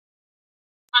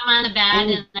I'm on the bed,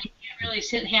 and I can't really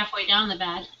sit halfway down the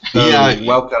bed. So,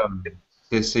 welcome.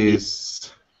 This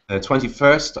is the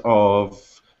 21st of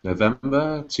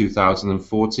November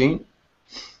 2014.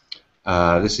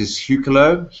 This is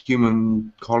Hucolo,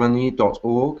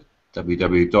 humancolony.org,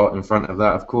 www. in front of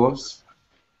that, of course.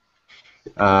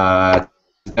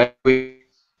 Today we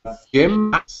have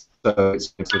Jim, so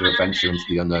it's sort of venture into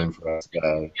the unknown for us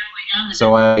today.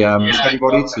 So I ask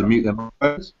everybody to mute their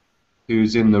microphones.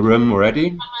 Who's in the room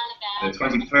already? The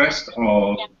 21st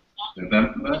of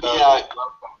November.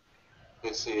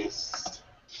 This is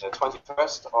the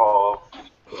 21st of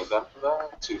November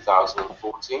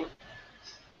 2014.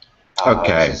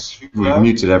 Okay, we've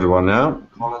muted everyone now.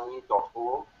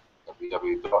 Colony.org,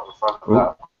 www. in front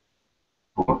of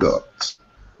that.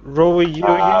 Rowie,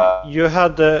 you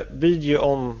had the video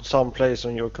on someplace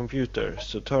on your computer,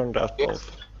 so turn that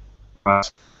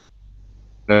off.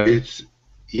 It's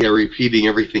repeating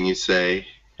everything you say.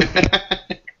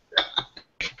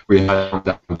 We have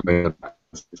that.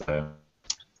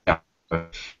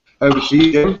 Over to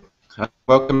you, Jim.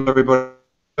 Welcome everybody.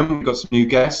 We've got some new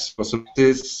guests, got some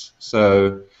ideas,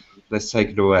 so let's take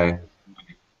it away.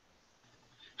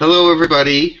 Hello,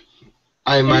 everybody.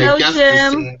 My guest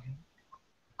Jim.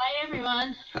 Hi,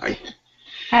 everyone. Hi.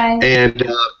 Hi. And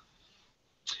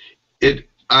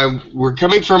we're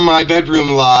coming from my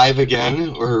bedroom live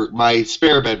again, or my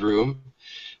spare bedroom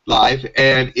live,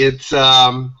 and it's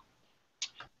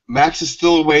Max is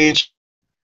still away in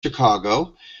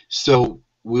Chicago, so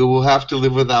we will have to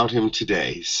live without him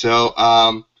today. So,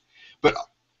 but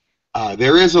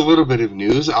there is a little bit of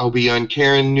news. I'll be on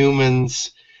Karen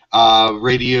Newman's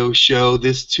radio show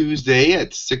this Tuesday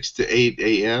at 6 to 8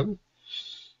 a.m.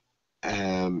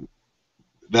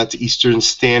 That's Eastern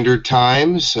Standard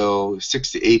Time, so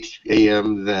 6 to 8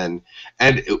 a.m. then.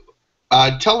 And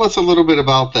tell us a little bit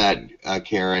about that,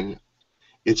 Karen.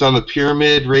 It's on the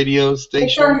Pyramid radio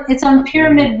station? It's on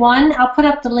Pyramid 1. I'll put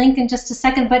up the link in just a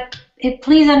second, but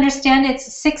please understand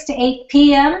it's 6 to 8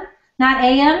 p.m., not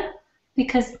a.m.,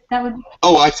 because that would...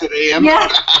 Oh, I said a.m.? Yeah.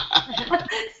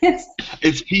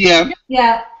 It's p.m.?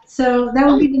 Yeah, so that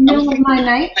would be the middle of my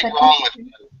night.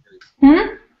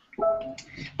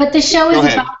 But the show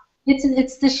is about...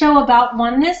 It's the show about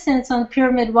oneness, and it's on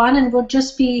Pyramid 1, and we'll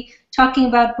just be talking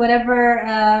about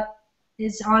whatever...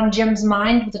 is on Jim's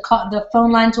mind. The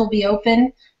phone lines will be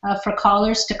open for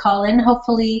callers to call in.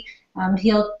 Hopefully,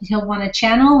 he'll want to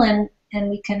channel and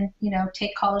we can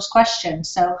take callers' questions.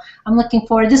 So I'm looking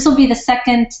forward. This will be the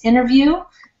second interview,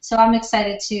 so I'm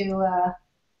excited to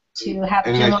have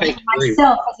Jim on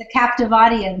myself as a captive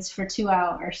audience for 2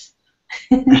 hours.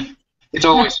 It's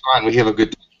always fun. We have a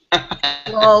good time.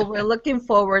 Well, we're looking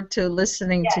forward to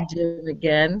listening to Jim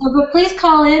again. So, but please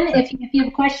call in if you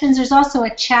have questions. There's also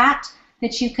a chat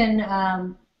that you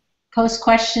can post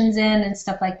questions in and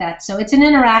stuff like that. So it's an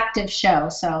interactive show,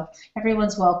 so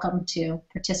everyone's welcome to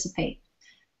participate.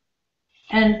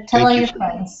 And tell all your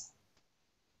friends.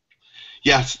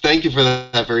 Yes, thank you for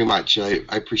that very much. I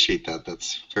appreciate that.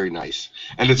 That's very nice.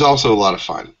 And it's also a lot of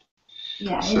fun.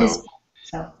 Yeah, it is.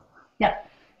 So, yep,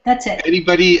 that's it.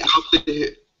 Anybody out there,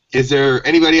 is there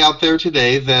anybody out there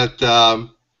today that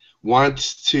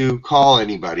wants to call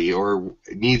anybody or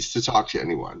needs to talk to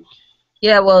anyone?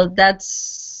 Yeah, well,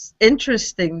 that's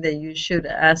interesting that you should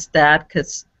ask that,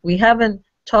 because we haven't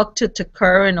talked to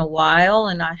Tekkrr in a while,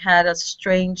 and I had a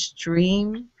strange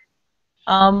dream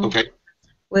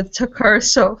with Tekkrr,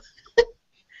 so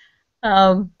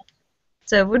so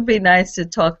it would be nice to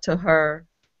talk to her.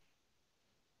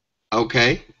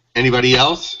 Okay. Anybody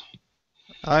else?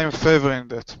 I'm favoring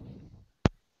that.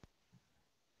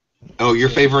 Oh, you're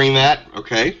favoring that?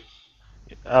 Okay.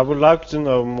 I would like to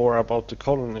know more about the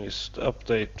colonies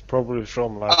update, probably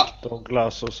from like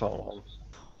Douglas or someone.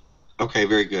 Okay,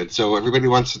 very good. So everybody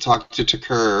wants to talk to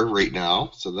Tekkrr right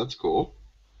now, so that's cool.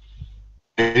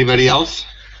 Anybody else?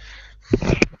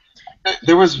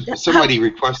 There was somebody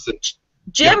requested.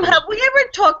 Jim, have we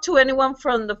ever talked to anyone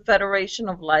from the Federation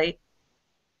of Light?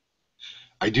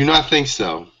 I do not think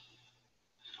so.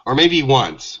 Or maybe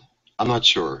once. I'm not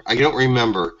sure. I don't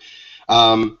remember.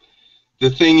 The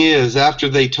thing is, after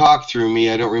they talk through me,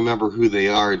 I don't remember who they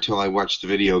are until I watch the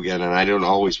video again, and I don't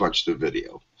always watch the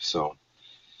video. So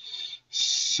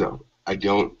I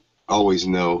don't always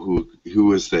know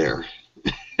who is there.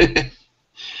 I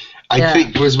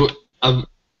think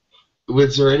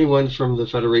was there anyone from the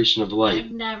Federation of Light?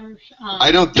 I've never.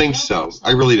 I don't think so.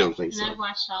 I really don't think so. And I've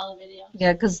watched all the videos.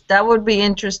 Yeah, because that would be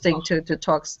interesting to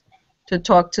talk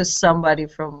to somebody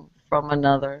from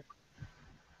another.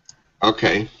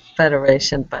 Okay.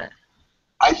 Federation, but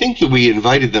I think that we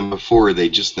invited them before, they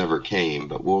just never came,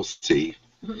 but we'll see.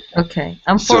 Okay,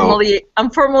 I'm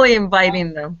formally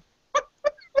inviting them.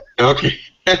 Okay,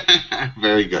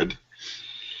 very good.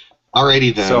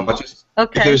 Alrighty then. So I just,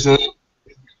 Okay. If there's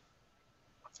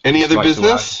any other like to add,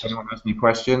 business? if anyone has any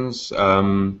questions,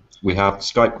 we have the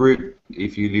Skype group.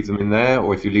 If you leave them in there,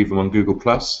 or if you leave them on Google+,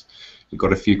 we've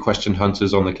got a few question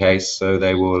hunters on the case, so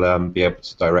they will be able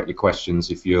to direct your questions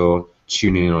if you're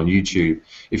tuning in on YouTube.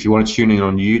 If you want to tune in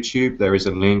on YouTube, there is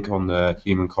a link on the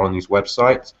Human Colonies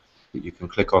website that you can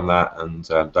click on that and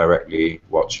directly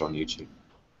watch on YouTube.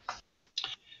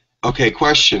 Okay,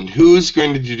 question. Who's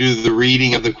going to do the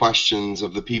reading of the questions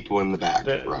of the people in the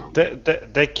background?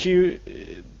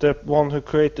 The one who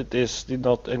created this did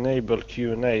not enable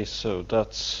Q&A, so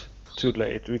that's too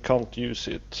late. We can't use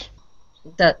it.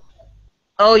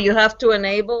 Oh, you have to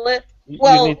enable it?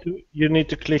 Well, you need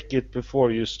to click it before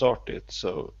you start it,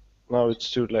 so now it's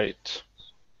too late.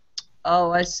 Oh,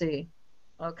 I see.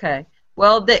 Okay.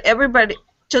 Well, everybody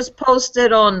just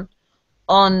posted on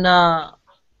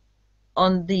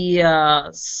the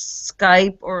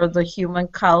Skype or the Human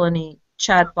Colony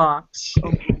chat box.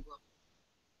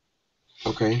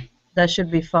 Okay. That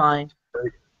should be fine.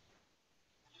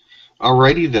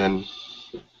 Alrighty then.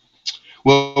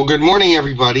 Well, good morning,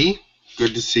 everybody.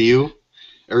 Good to see you.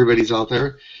 Everybody's out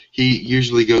there. He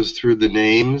usually goes through the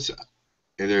names.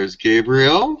 And there's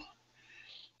Gabriel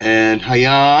and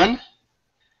Hayan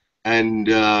and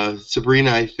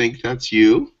Sabrina, I think that's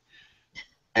you,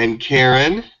 and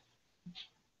Karen,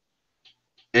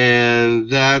 and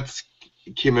that's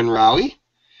Kim and Rowie,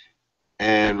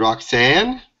 and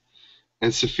Roxanne,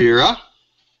 and Safira,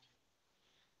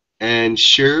 and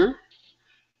Shir,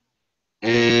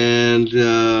 and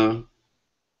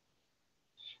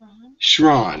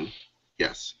Shran.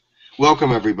 Yes.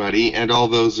 Welcome, everybody, and all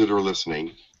those that are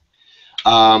listening.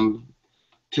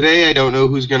 Today, I don't know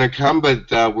who's going to come, but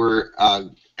we're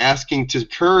asking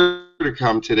Tekkrr to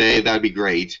come today. That'd be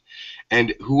great.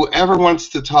 And whoever wants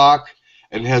to talk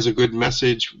and has a good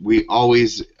message, we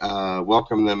always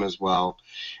welcome them as well.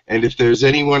 And if there's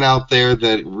anyone out there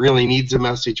that really needs a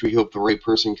message, we hope the right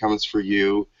person comes for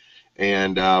you.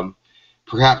 And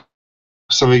perhaps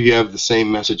some of you have the same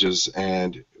messages,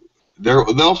 and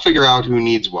they'll figure out who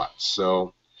needs what.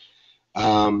 So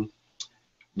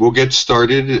we'll get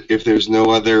started if there's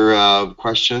no other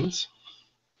questions.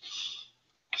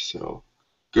 So,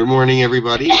 good morning,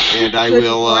 everybody, and I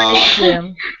will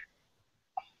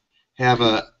have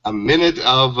a minute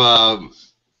of a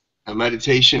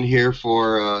meditation here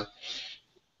for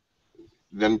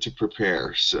them to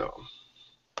prepare. So.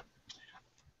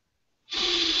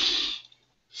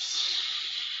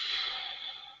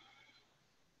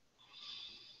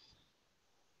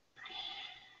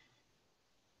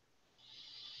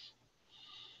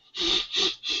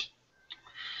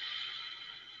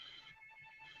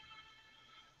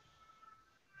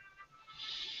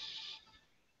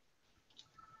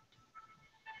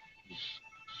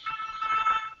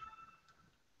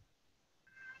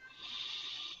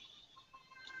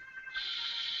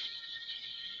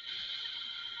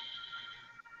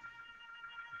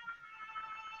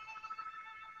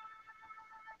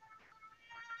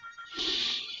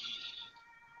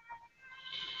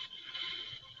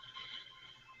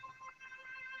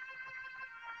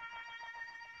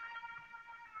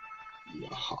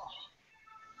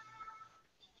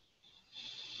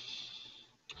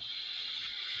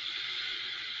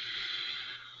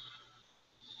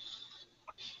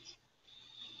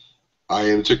 I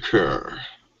am Tekkrr.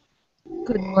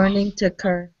 Good morning,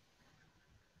 Tekkrr.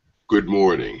 Good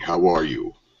morning. How are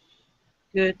you?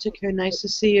 Good, Tekkrr. Nice to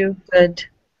see you. Good.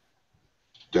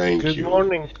 Thank you. Good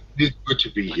morning. It's good to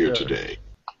be here today.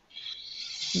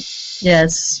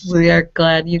 Yes, we are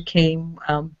glad you came.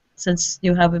 Since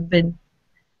we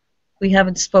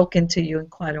haven't spoken to you in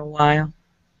quite a while.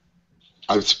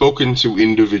 I've spoken to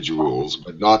individuals,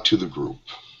 but not to the group.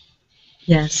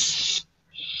 Yes.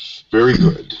 Very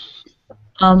good.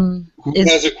 Who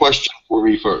has a question for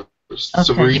me first? Okay.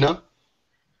 Sabrina?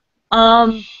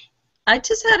 I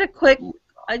just had a quick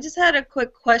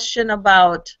question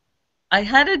about. I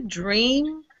had a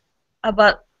dream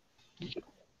about.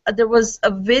 There was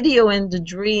a video in the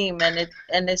dream, and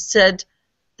it said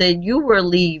that you were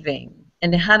leaving,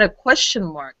 and it had a question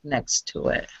mark next to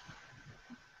it.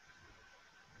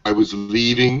 I was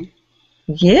leaving.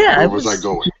 Yeah. Where was I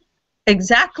going?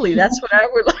 Exactly. That's what I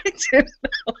would like to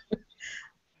know.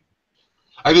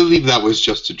 I believe that was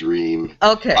just a dream.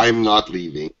 Okay. I'm not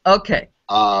leaving. Okay.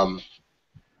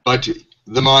 But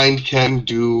the mind can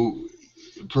do.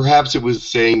 Perhaps it was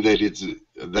saying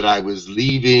that I was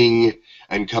leaving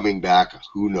and coming back.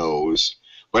 Who knows?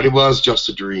 But it was just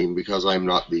a dream because I'm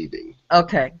not leaving.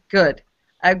 Okay. Good.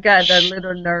 I've got a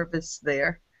little nervous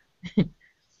there.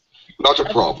 Not a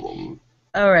problem.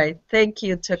 All right. Thank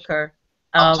you, Tekkrr.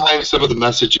 Sometimes some of the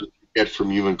messages you get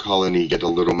from human colony get a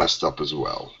little messed up as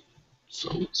well.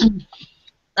 So.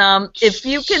 If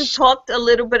you can talk a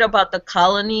little bit about the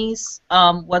colonies,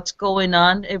 what's going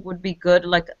on, it would be good,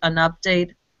 like an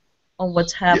update on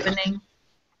what's happening. Yeah.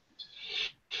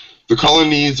 The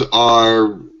colonies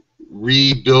are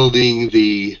rebuilding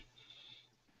the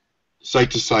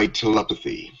site-to-site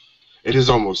telepathy. It is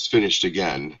almost finished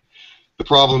again. The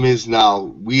problem is now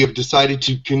we have decided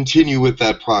to continue with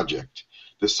that project,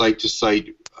 the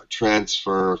site-to-site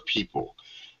transfer of people.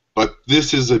 But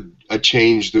this is a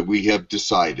change that we have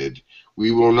decided.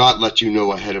 We will not let you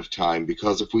know ahead of time,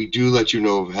 because if we do let you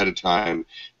know ahead of time,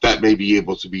 that may be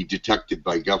able to be detected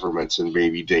by governments and may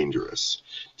be dangerous.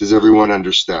 Does everyone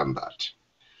understand that?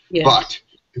 Yes. But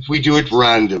if we do it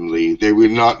randomly, they will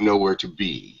not know where to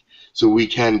be. So we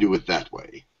can do it that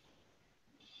way.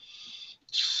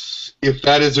 If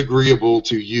that is agreeable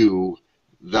to you,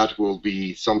 that will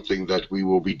be something that we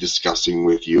will be discussing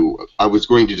with you. I was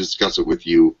going to discuss it with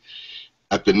you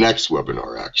at the next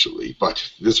webinar, actually, but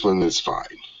this one is fine.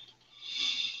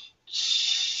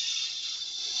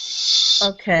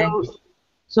 Okay.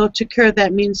 So Tekkrr,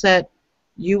 that means that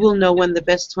you will know when the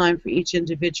best time for each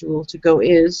individual to go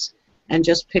is, and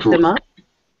just pick them up?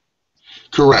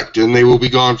 Correct, and they will be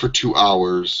gone for 2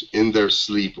 hours in their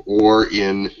sleep or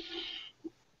in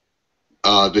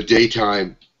the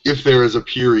daytime, if there is a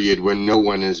period when no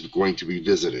one is going to be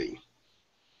visiting.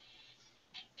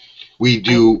 We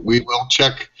will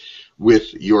check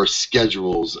with your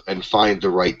schedules and find the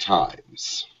right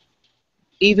times.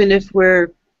 Even if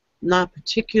we're not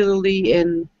particularly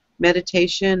in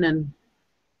meditation and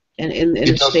in it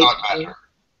a does state not matter.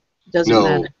 Doesn't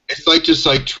matter. A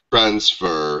site-to-site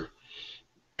transfer,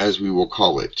 as we will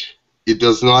call it, it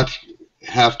does not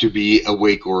have to be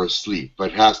awake or asleep,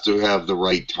 but has to have the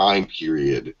right time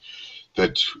period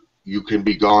that you can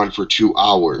be gone for 2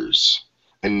 hours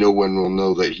and no one will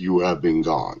know that you have been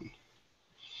gone.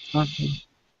 Okay.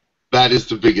 That is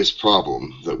the biggest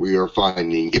problem that we are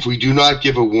finding. If we do not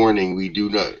give a warning, we do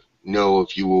not know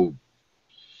if you will.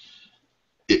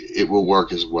 It will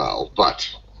work as well, but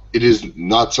it is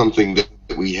not something that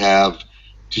we have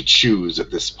to choose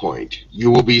at this point.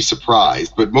 You will be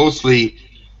surprised, but mostly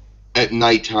at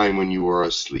nighttime when you are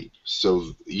asleep.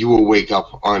 So you will wake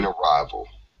up on arrival.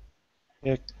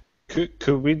 Yeah.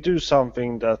 Could we do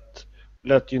something that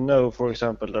let you know, for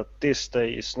example, that this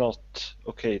day is not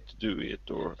okay to do it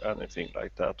or anything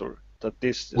like that, or that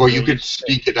this? Well, you could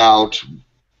speak it out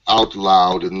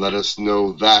loud and let us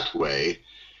know that way,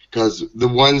 because the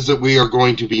ones that we are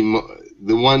going to be,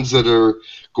 the ones that are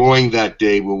going that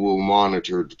day, we will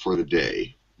monitor for the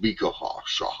day.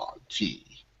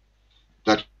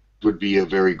 That would be a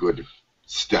very good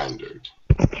standard.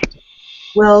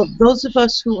 Well, those of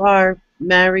us who are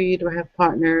married or have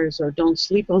partners or don't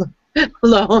sleep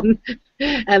alone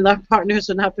and our partners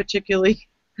are not particularly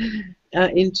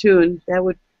in tune,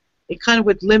 it kind of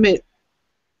would limit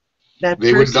that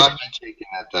They person. would not be taken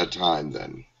at that time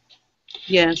then.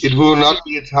 Yes. It will not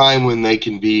be a time when they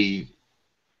can be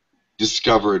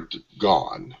discovered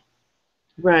gone.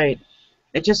 Right.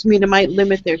 I just mean it might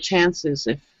limit their chances.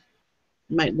 It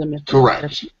might limit.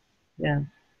 Correct. Yeah.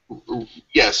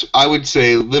 Yes, I would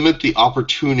say limit the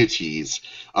opportunities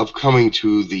of coming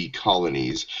to the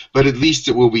colonies, but at least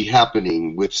it will be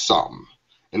happening with some,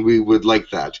 and we would like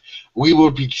that. We will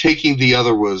be taking the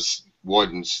other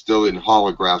ones still in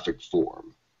holographic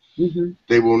form. Mm-hmm.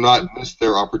 They will not miss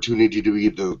their opportunity to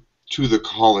be to the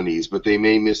colonies, but they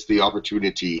may miss the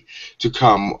opportunity to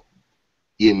come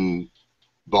in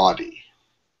body.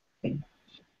 Okay.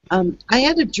 I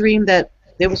had a dream that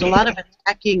there was a lot of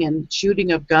attacking and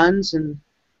shooting of guns, and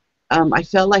I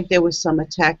felt like there was some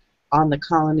attack on the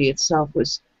colony itself.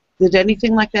 Did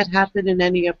anything like that happen in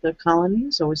any of the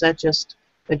colonies, or was that just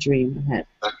a dream I had?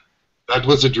 That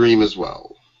was a dream as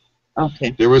well. Okay.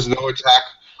 There was no attack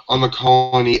on the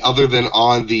colony other than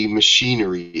on the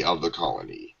machinery of the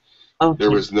colony. Okay.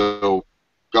 There was no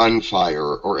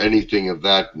gunfire or anything of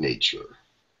that nature.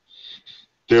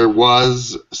 There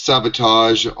was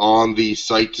sabotage on the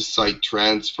site-to-site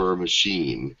transfer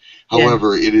machine.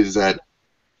 However, it is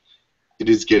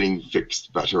getting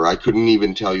fixed better. I couldn't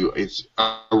even tell you. It's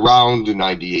around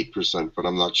 98%, but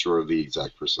I'm not sure of the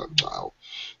exact percentile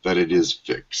that it is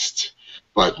fixed.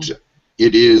 But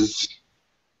it is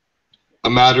a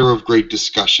matter of great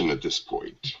discussion at this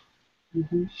point.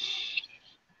 Mm-hmm.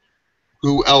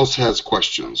 Who else has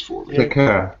questions for me?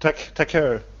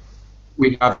 Tekkrr.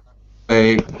 We have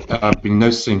been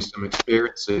noticing some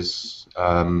experiences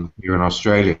here in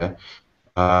Australia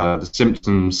The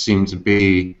symptoms seem to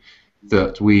be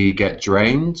that we get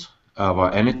drained of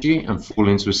our energy and fall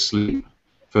into a sleep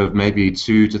for maybe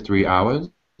 2 to 3 hours.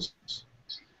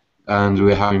 And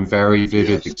we're having very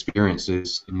vivid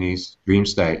experiences in these dream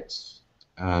states.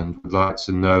 And we'd like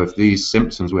to know if these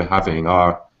symptoms we're having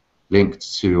are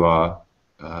linked to our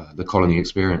the colony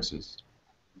experiences.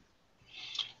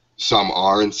 Some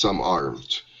are and some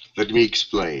aren't. Let me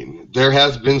explain. There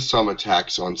has been some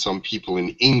attacks on some people in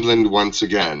England once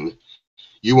again.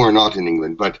 You are not in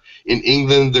England, but in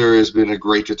England there has been a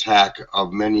great attack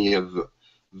of many of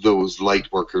those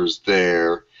Lightworkers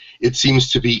there. It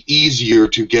seems to be easier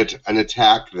to get an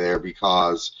attack there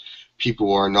because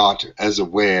people are not as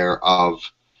aware of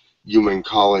human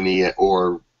colony,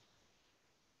 or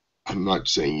I'm not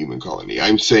saying human colony,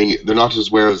 I'm saying they're not as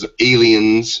aware as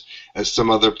aliens as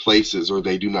some other places, or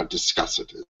they do not discuss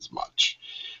it as much.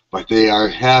 But they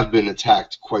have been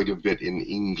attacked quite a bit in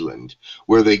England,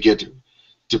 where they get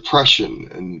depression,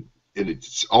 and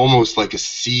it's almost like a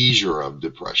seizure of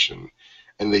depression,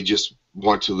 and they just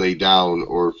want to lay down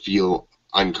or feel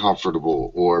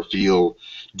uncomfortable or feel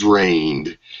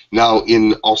drained. Now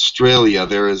in Australia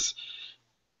there is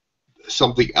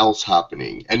something else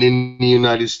happening, and in the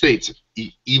United States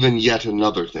even yet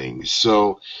another thing.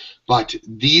 So, but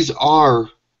these are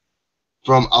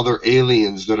from other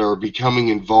aliens that are becoming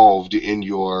involved in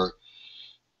your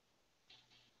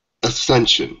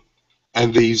ascension,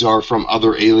 and these are from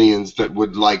other aliens that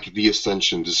would like the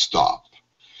ascension to stop,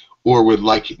 or would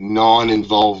like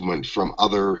non-involvement from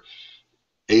other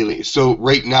aliens. So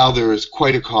right now there is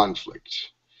quite a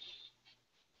conflict.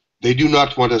 They do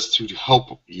not want us to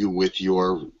help you with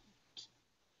your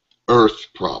Earth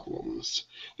problems.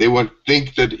 They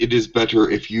think that it is better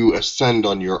if you ascend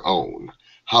on your own.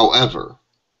 However,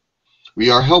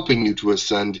 we are helping you to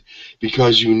ascend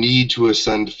because you need to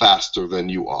ascend faster than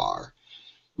you are.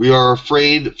 We are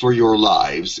afraid for your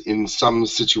lives in some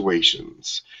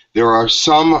situations. There are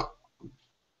some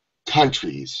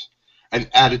countries and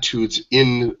attitudes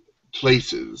in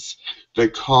places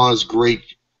that cause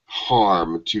great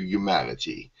harm to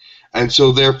humanity. And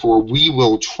so therefore we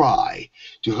will try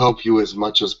to help you as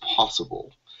much as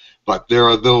possible. But there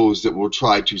are those that will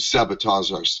try to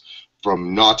sabotage us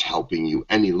from not helping you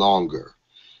any longer.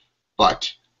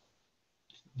 But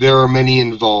there are many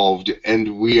involved,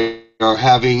 and we are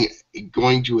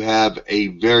going to have a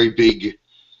very big,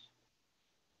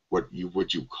 what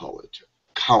would you call it,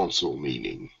 council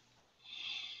meeting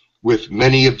with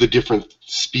many of the different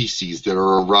species that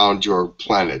are around your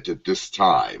planet at this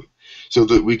time, so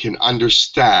that we can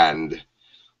understand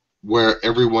where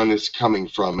everyone is coming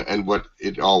from and what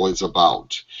it all is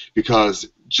about. Because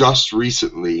just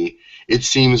recently it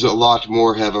seems a lot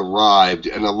more have arrived,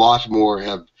 and a lot more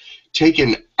have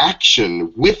taken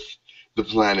action with the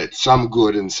planet, some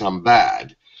good and some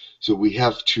bad. So we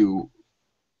have to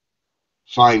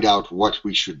find out what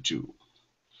we should do.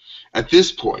 At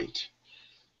this point,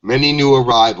 many new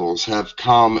arrivals have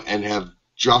come and have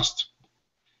just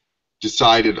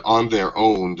decided on their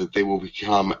own that they will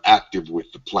become active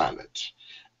with the planet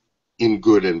in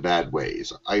good and bad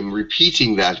ways. I'm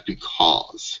repeating that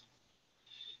because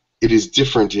it is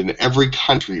different in every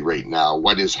country right now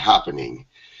what is happening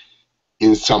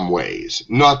in some ways.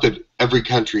 Not that every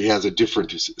country has a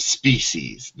different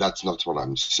species, that's not what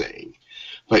I'm saying.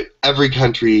 But every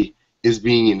country is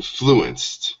being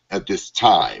influenced at this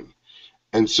time.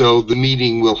 And so the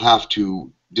meeting will have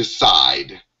to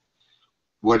decide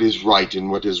what is right and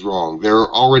what is wrong. There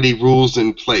are already rules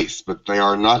in place, but they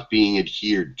are not being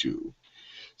adhered to.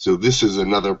 So this is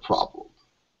another problem.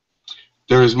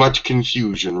 There is much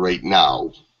confusion right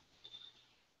now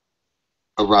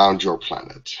around your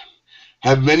planet.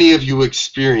 Have many of you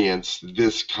experienced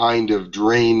this kind of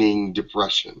draining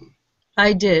depression?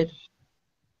 I did.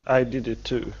 I did it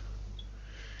too.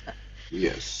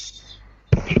 Yes.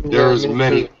 There's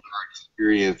many who are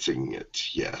experiencing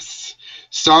it, yes.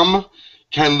 Some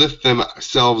can lift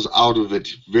themselves out of it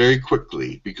very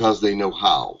quickly because they know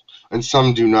how. And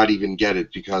some do not even get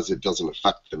it because it doesn't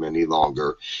affect them any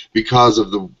longer because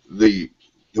of the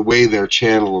way their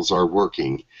channels are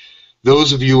working.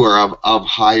 Those of you who are of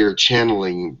higher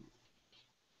channeling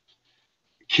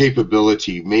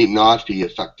capability may not be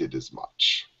affected as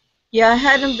much. Yeah, I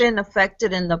hadn't been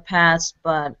affected in the past,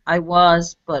 but I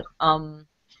was. But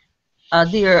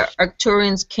the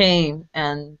Arcturians came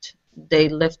and they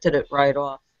lifted it right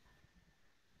off.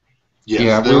 Yes,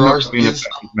 yeah, there we're are not being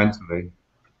affected mentally.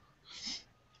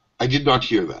 I did not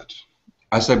hear that.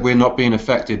 I said we're not being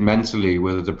affected mentally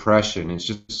with a depression. It's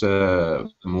just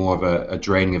more of a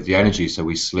draining of the energy, so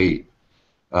we sleep.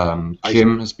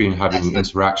 Kim has been having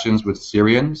interactions with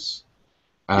Sirians,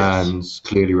 and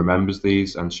clearly remembers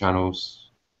these and channels.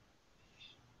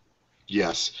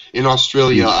 Yes. In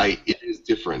Australia, it is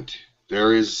different.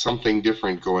 There is something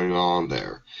different going on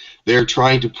there. They're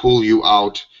trying to pull you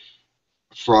out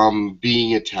from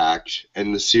being attacked,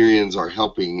 and the Sirians are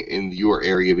helping in your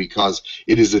area because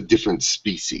it is a different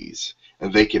species,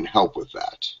 and they can help with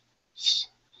that.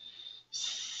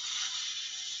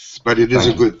 But it is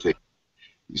a good thing.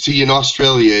 You see, in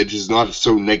Australia, it is not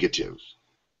so negative.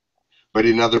 But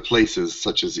in other places,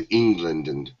 such as England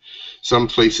and some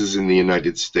places in the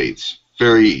United States,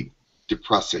 very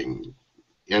depressing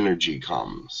energy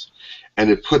comes, and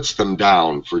it puts them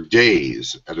down for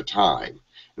days at a time,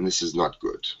 and this is not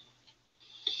good.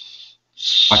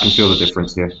 I can feel the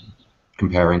difference here,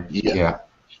 comparing. Yeah.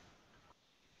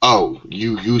 Oh,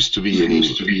 you used to be in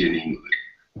England.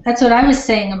 That's what I was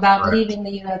saying about leaving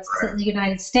the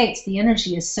United States. The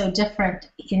energy is so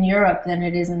different in Europe than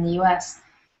it is in the U.S.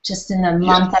 Just in the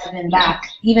month I've been back,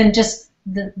 even just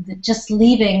just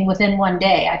leaving within one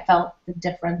day, I felt the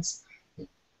difference.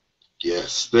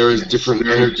 Yes, there is different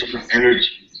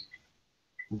energy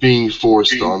being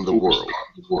forced on the world.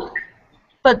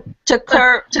 But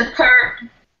Tekkrr,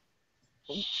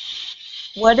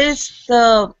 what is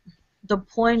the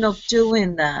point of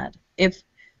doing that? If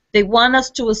they want us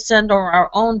to ascend on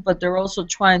our own, but they're also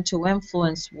trying to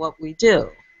influence what we do.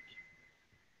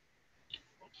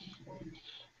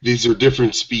 These are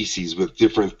different species with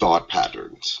different thought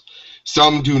patterns.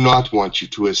 Some do not want you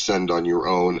to ascend on your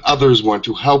own. Others want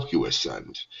to help you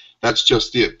ascend. That's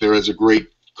just it. There is a great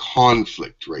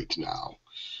conflict right now.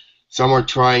 Some are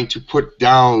trying to put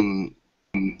down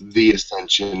the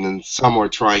ascension, and some are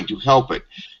trying to help it.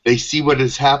 They see what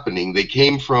is happening. They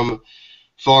came from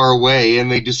far away,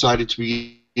 and they decided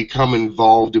to become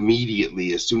involved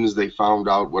immediately as soon as they found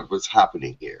out what was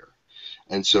happening here.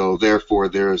 And so, therefore,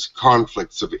 there's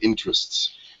conflicts of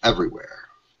interests everywhere.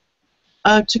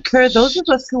 Tekkrr, those of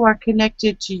us who are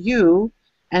connected to you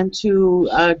and to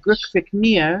Girk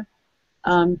Fitneer,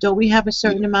 don't we have a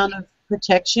certain amount of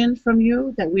protection from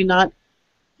you, that we're not,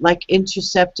 like,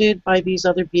 intercepted by these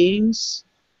other beings?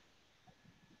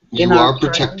 You are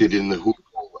protected in the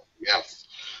Hucolo, yes.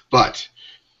 But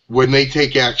when they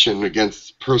take action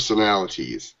against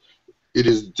personalities, it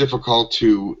is difficult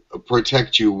to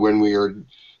protect you when we are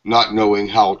not knowing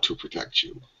how to protect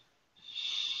you.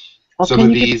 Some of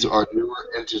these are newer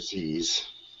entities.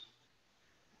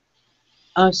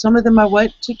 Some of them are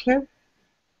what, Tekkrr?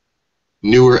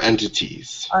 Newer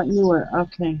entities. Newer,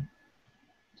 okay.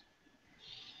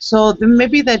 So then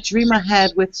maybe that dream I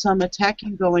had with some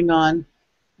attacking going on,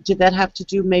 did that have to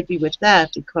do maybe with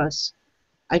that? Because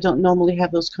I don't normally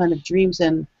have those kind of dreams,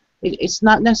 and it's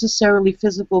not necessarily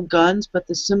physical guns, but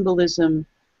the symbolism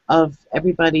of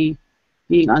everybody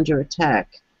being under attack.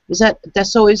 Is that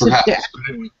so? Is Perhaps, it?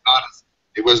 but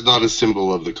it was not a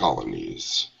symbol of the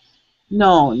colonies.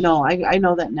 No, I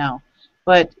know that now,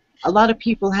 but a lot of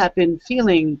people have been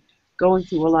going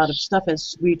through a lot of stuff,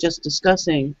 as we were just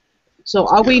discussing. So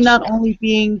are we not only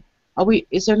being?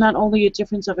 Is there not only a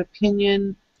difference of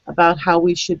opinion about how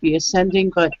we should be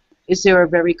ascending, but is there a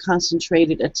very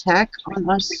concentrated attack on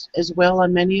us as well,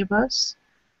 on many of us?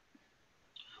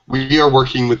 We are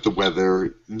working with the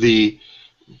weather, the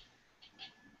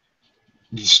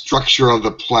structure of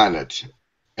the planet,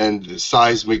 and the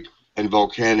seismic and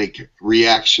volcanic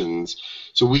reactions,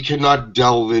 so we cannot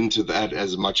delve into that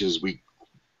as much as we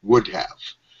would have.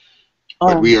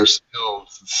 But we are still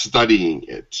studying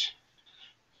it.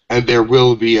 And there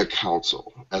will be a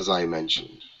council, as I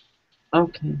mentioned.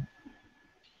 Okay.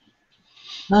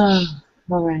 All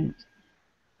right.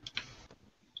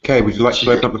 Okay, would you like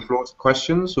to open up the floor to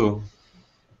questions, or?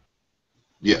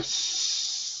 Yes.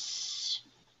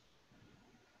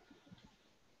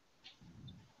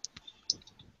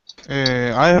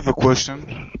 I have a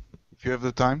question, if you have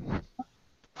the time.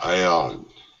 Hello,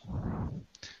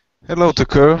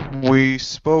 Tekkrr. We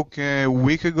spoke a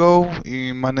week ago.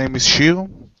 My name is Shir.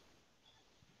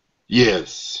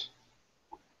 Yes.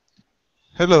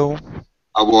 Hello.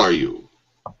 How are you?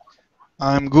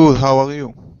 I'm good. How are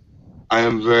you? I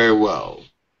am very well.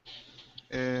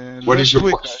 What is your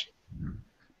question?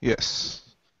 Yes.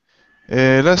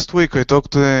 Last week I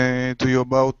talked to you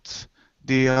about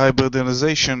the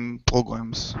hybridization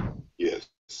programs. Yes.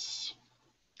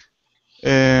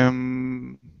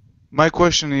 My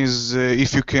question is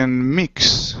if you can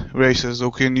mix races,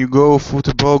 or can you go through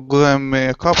the program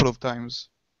a couple of times?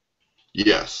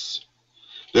 Yes.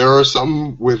 There are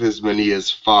some with as many as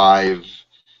 5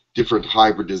 different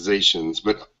hybridizations,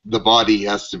 but the body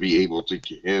has to be able to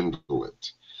handle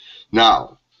it.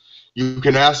 Now, you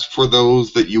can ask for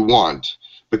those that you want,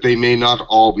 but they may not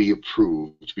all be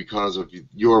approved because of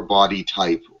your body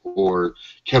type or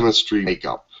chemistry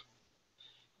makeup,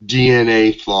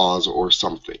 DNA flaws or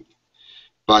something.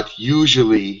 But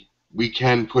usually we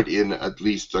can put in at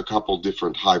least a couple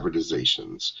different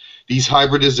hybridizations. These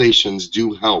hybridizations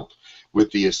do help with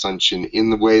the ascension in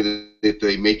the way that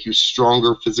they make you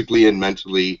stronger physically and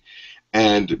mentally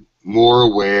and more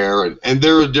aware, and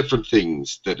there are different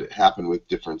things that happen with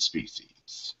different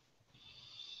species.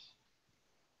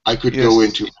 I could go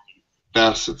into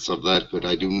facets of that, but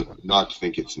I do not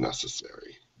think it's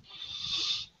necessary.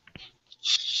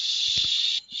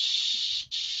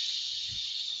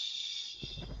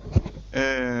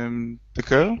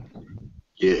 Tekkrr?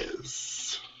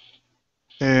 Yes.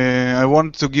 I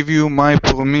want to give you my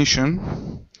permission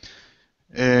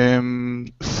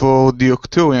for the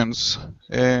Arcturians,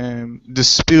 the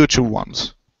spiritual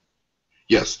ones.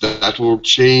 Yes, that will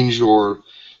change your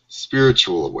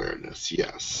spiritual awareness,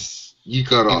 yes. You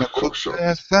got In a off good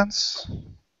sense?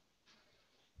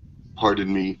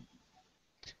 Pardon me?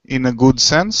 In a good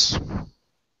sense?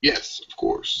 Yes, of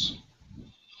course.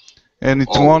 And it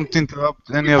won't interrupt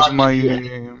any of my...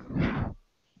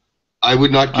 I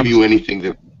would not give you anything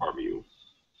that would harm you.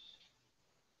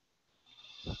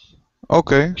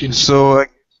 Okay, so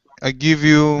I give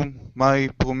you my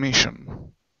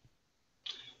permission.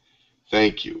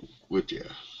 Thank you, Witya.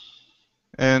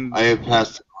 And I have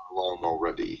passed it along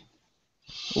already.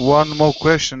 One more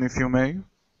question, if you may.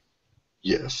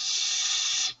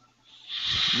 Yes.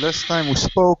 Last time we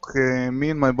spoke, me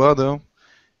and my brother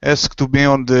asked to be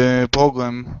on the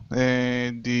program,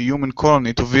 the human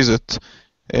colony to visit.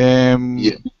 Yeah.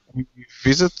 We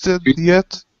visited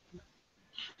yet?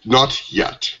 Not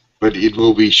yet, but it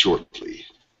will be shortly.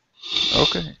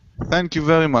 Okay. Thank you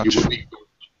very much.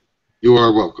 You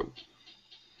are welcome.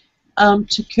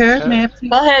 Tekkrr, may I please?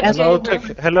 Go ahead.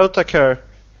 Hello, Tekkrr.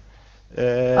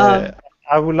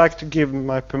 I would like to give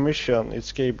my permission.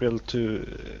 It's Gabriel to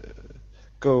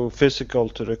go physical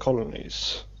to the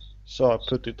colonies. So I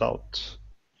put it out.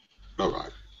 All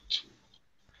right.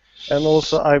 And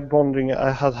also, I'm wondering,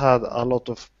 I had a lot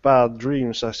of bad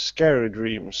dreams, scary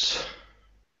dreams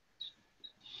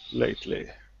lately.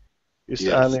 Is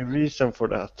there any reason for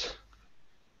that?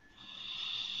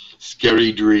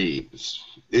 Scary dreams.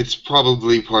 It's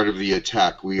probably part of the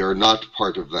attack. We are not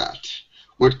part of that.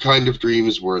 What kind of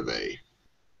dreams were they?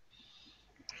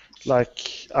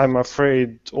 Like, I'm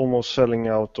afraid almost falling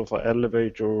out of an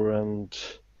elevator, and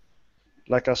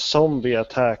like a zombie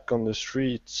attack on the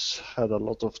streets. Had a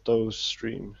lot of those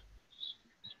dreams.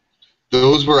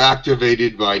 Those were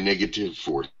activated by negative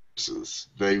forces.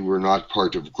 They were not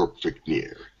part of Girk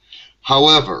Fitneer.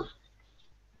 However,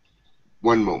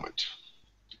 one moment.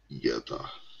 Yata.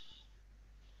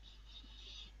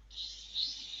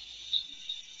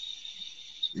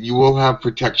 You will have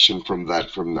protection from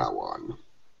that from now on.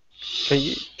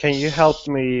 Can you help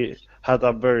me had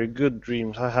a very good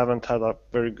dreams? I haven't had a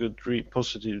very good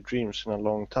positive dreams in a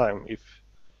long time. If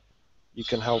you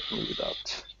can help me with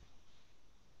that.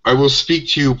 I will speak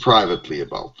to you privately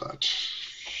about that.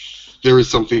 There is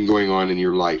something going on in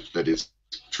your life that is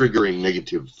triggering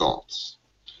negative thoughts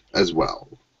as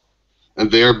well. And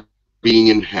they're being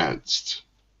enhanced.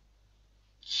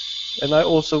 And I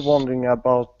also wondering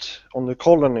about on the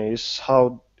colonies,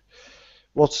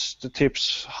 what's the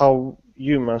tips how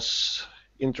humans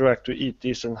interact to eat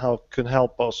this, and how can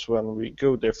help us when we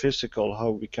go there physical,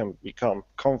 how we can become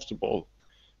comfortable,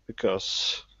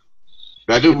 because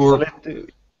that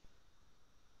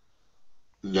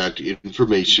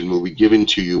information will be given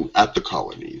to you at the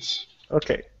colonies.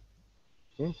 Okay.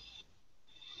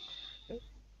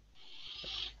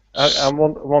 I'm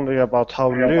wondering about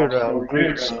how Lyran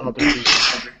greets other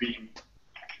people.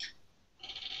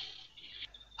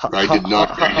 I did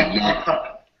not.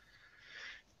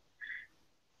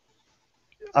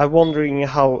 I'm wondering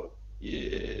how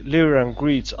Lyran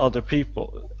greets other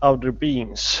people, other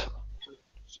beings.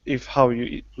 How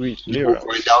you greet Lyran. You will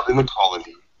find out in the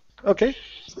colony. Okay.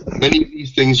 Many of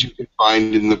these things you can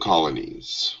find in the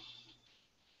colonies.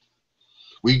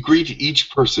 We greet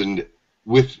each person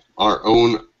with our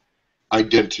own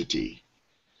identity.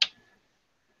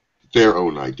 Their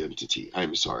own identity.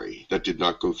 I'm sorry. That did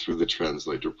not go through the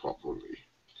translator properly.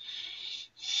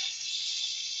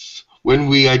 When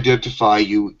we identify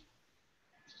you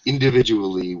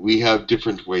individually, we have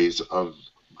different ways of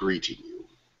greeting you.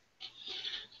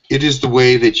 It is the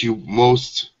way that you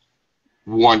most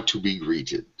want to be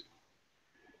greeted.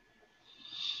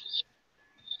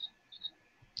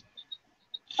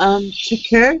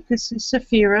 Tekkrr, this is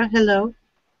Safira. Hello.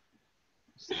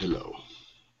 Hello.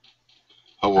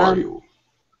 How are you?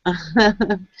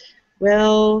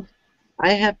 Well,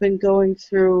 I have been going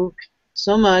through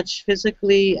so much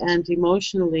physically and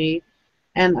emotionally,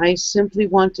 and I simply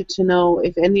wanted to know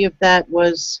if any of that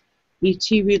was ET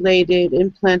related,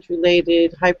 implant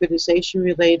related, hybridization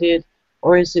related,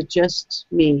 or is it just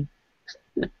me?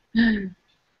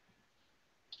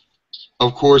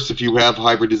 Of course, if you have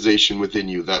hybridization within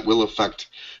you, that will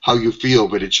affect how you feel,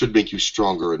 but it should make you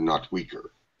stronger and not weaker.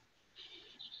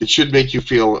 It should make you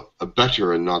feel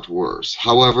better and not worse.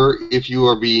 However, if you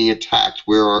are being attacked,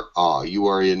 you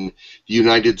are in the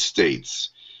United States.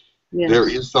 Yes. There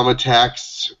is some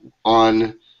attacks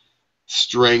on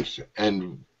strength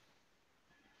and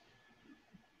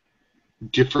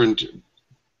different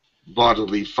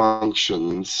bodily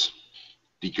functions.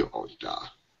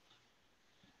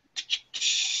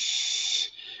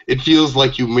 It feels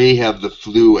like you may have the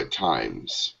flu at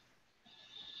times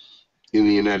in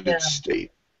the United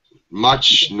States.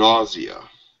 Much nausea,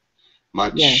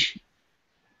 much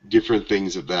different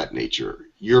things of that nature.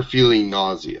 You're feeling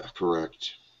nausea,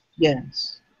 correct?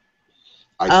 Yes.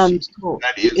 I see. So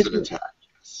that is an attack,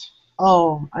 yes.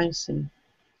 Oh, I see.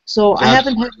 So I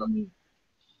haven't had any...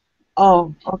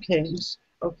 Oh, okay.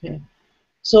 Okay.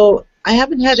 So I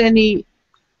haven't had any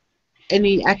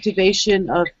activation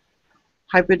of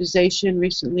hybridization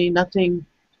recently, nothing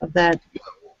of that.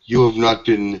 You have not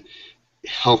been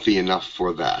healthy enough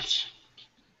for that.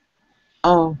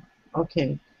 Oh,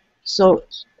 okay. So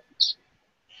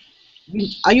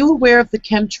are you aware of the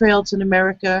chemtrails in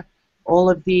America? All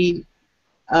of the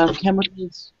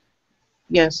chemicals?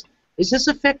 Yes. Is this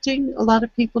affecting a lot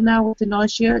of people now with the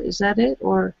nausea? Is that it?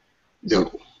 Or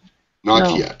no,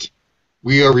 not yet.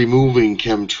 We are removing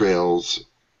chemtrails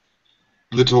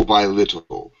little by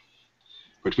little,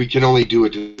 but we can only do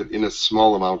it in a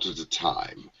small amount at a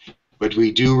time. But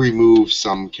we do remove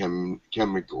some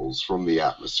chemicals from the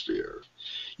atmosphere.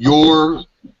 Your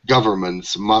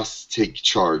governments must take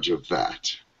charge of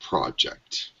that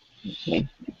project. Okay.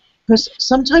 Because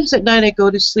sometimes at night I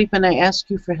go to sleep and I ask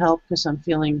you for help because I'm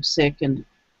feeling sick and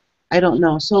I don't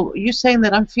know. So you're saying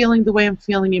that I'm feeling the way I'm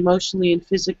feeling emotionally and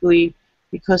physically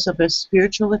because of a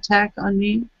spiritual attack on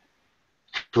me?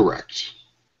 Correct.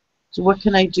 So what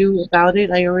can I do about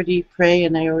it? I already pray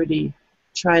and I already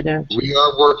try to... We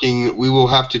are working, we will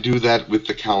have to do that with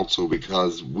the council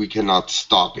because we cannot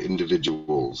stop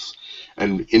individuals.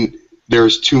 And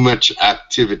there's too much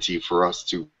activity for us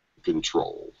to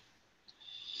control.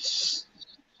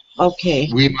 Okay.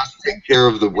 We must take care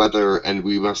of the weather and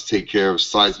we must take care of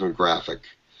seismographic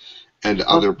and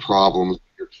other problems on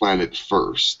your planet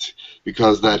first.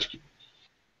 Because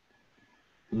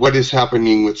what is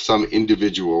happening with some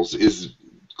individuals is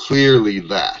clearly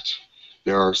that.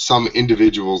 There are some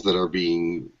individuals that are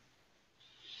being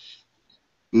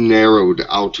narrowed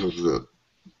out of the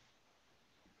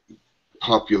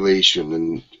population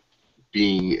and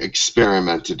being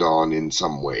experimented on in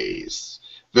some ways.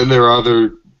 Then there are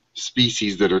other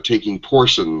species that are taking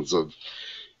portions of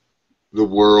the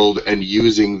world and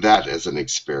using that as an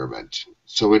experiment.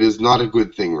 So it is not a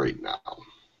good thing right now.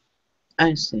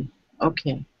 I see.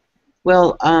 Okay.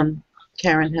 Well,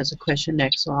 Karen has a question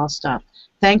next, so I'll stop.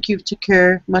 Thank you,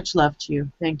 Tekkrr. Much love to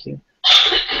you. Thank you.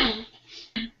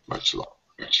 Much love.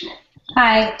 Much love.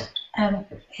 Hi.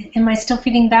 Am I still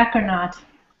feeding back or not?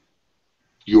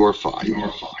 You're fine.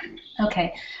 You're fine.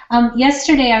 Okay.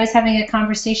 Yesterday I was having a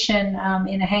conversation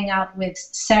in a hangout with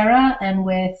Sarah and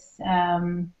with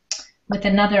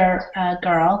another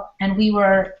girl, and we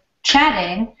were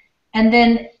chatting, and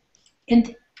then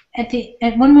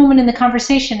at one moment in the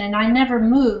conversation, and I never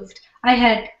moved, I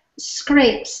had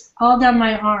scrapes all down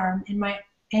my arm,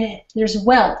 and there's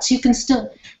welts. You can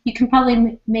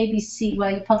probably maybe see, well,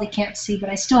 you probably can't see, but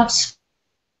I still have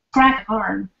scratched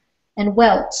arm and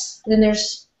welts. Then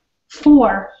there's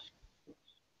 4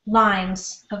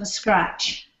 lines of a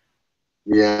scratch.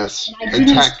 Yes.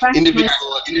 Individuals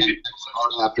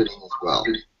are happening as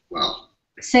well.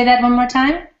 Say that one more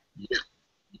time? Yeah.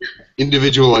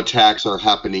 Individual attacks are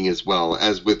happening as well,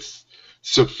 as with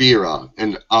Saphira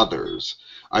and others.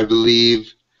 I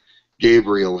believe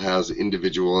Gabriel has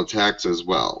individual attacks as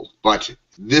well. But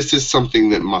this is something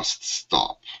that must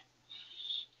stop.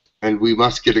 And we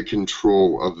must get a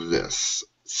control of this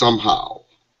somehow.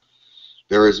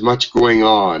 There is much going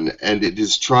on, and it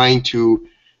is trying to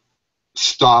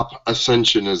stop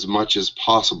ascension as much as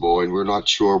possible, and we're not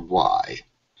sure why.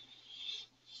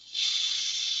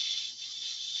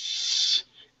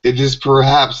 It is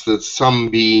perhaps that some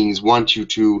beings want you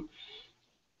to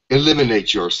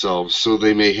eliminate yourselves so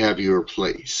they may have your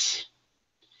place.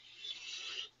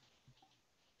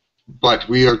 But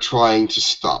we are trying to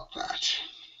stop that.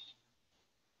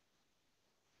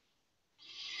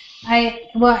 I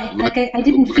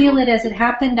didn't feel it as it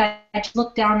happened. I just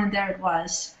looked down and there it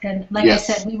was. And like I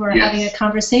said, we were having a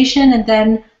conversation, and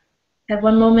then at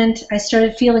one moment I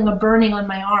started feeling a burning on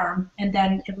my arm, and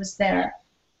then it was there.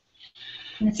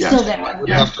 And it's still there. I would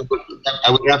have to look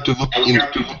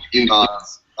into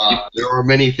there are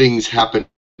many things happening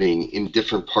in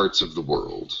different parts of the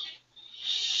world.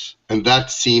 And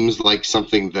that seems like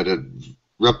something that a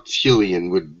reptilian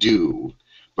would do,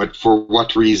 but for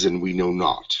what reason we know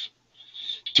not.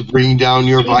 To bring down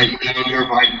your vibration,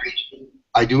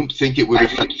 I don't think it would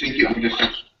affect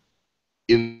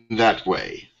in that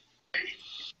way.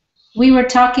 We were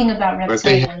talking about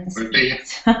reptilians.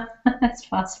 That's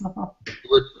possible.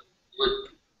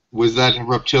 Was that a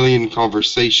reptilian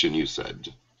conversation, you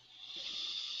said?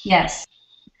 Yes.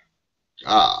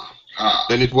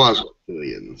 Then it was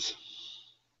reptilians.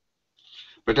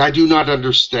 But I do not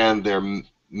understand their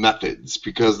methods,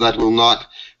 because that will not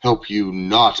help you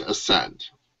not ascend.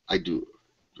 I give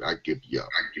you.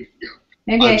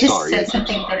 Maybe I just said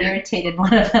something that irritated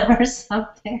one of them or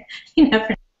something. You never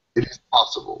know. It is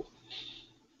possible.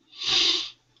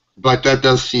 But that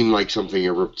does seem like something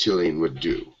a reptilian would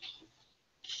do.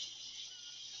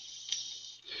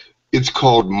 It's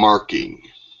called marking.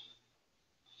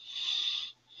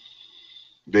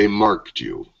 They marked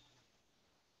you.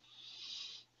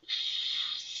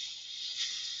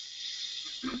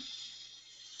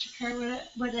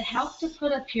 Would it help to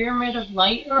put a pyramid of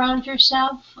light around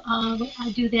yourself?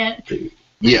 I do that.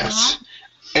 Yes.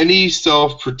 Any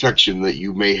self-protection that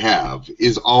you may have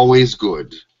is always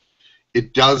good.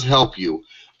 It does help you,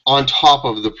 on top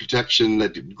of the protection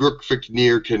that Girk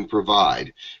Fitneer can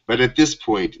provide. But at this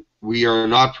point, we are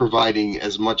not providing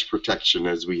as much protection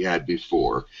as we had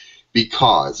before,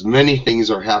 because many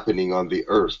things are happening on the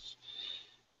Earth,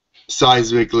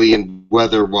 seismically and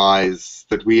weather-wise,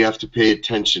 that we have to pay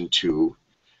attention to.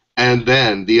 And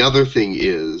then the other thing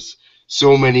is,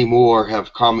 so many more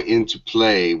have come into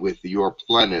play with your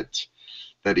planet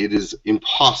that it is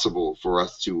impossible for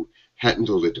us to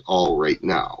handle it all right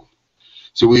now.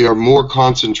 So we are more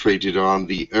concentrated on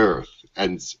the Earth,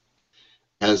 and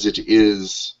as it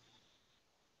is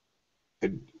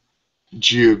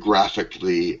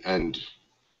geographically, and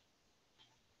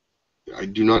I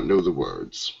do not know the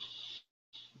words.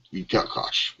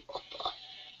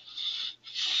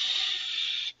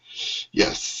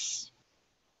 Yes.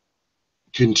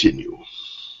 Continue.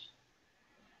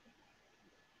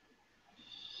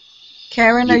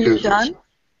 Karen, are you done?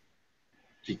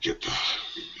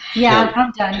 Yeah,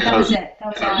 I'm done. That was it.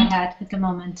 That was all I had at the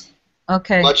moment.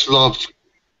 Okay. Much love.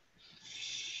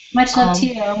 Much love to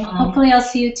you. Hopefully I'll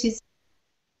see you Tuesday.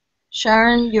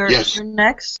 Sharon, you're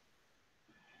next.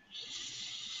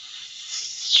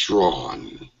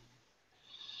 Strawn.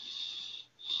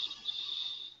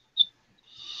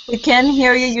 We can't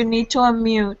hear you. You need to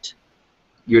unmute.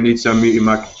 You need to unmute your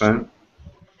microphone.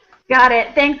 Got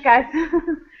it. Thanks, guys.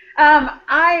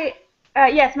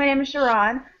 Yes, my name is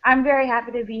Sharon. I'm very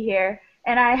happy to be here.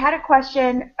 And I had a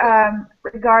question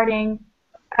regarding,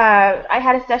 I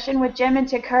had a session with Jim and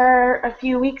Tekkrr a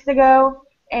few weeks ago,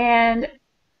 and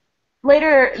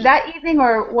later that evening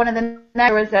or one of the nights,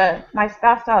 there was my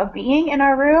spouse saw a being in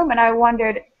our room, and I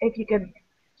wondered if you could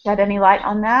shed any light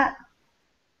on that.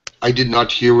 I did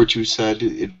not hear what you said.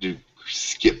 It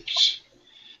skipped.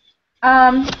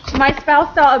 My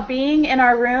spouse saw a being in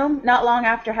our room not long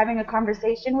after having a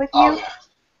conversation with you.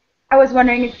 I was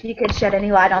wondering if you could shed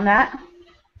any light on that.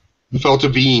 You felt a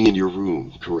being in your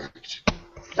room, correct?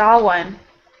 Saw one.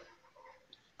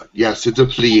 Yes, it's a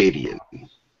Pleiadian.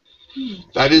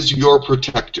 That is your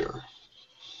protector.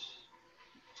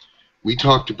 We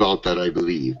talked about that, I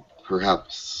believe.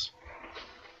 Perhaps.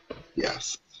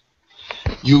 Yes.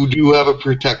 You do have a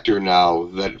protector now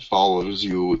that follows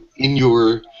you in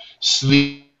your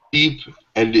sleep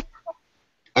and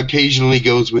occasionally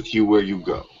goes with you where you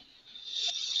go.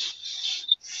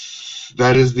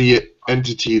 That is the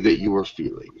entity that you are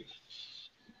feeling.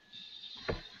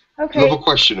 Okay. You have a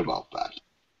question about that?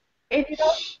 If you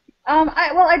don't,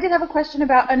 I did have a question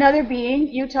about another being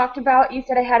you talked about. You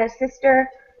said I had a sister,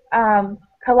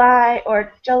 Kalai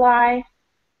or July.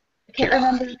 I can't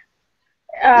remember.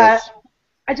 Yes.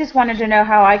 I just wanted to know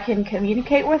how I can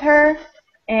communicate with her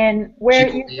and where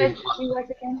you said she was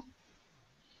again.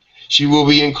 She will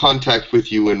be in contact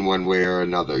with you in one way or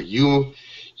another.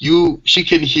 She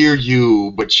can hear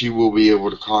you, but she will be able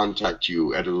to contact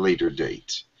you at a later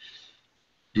date.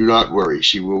 Do not worry.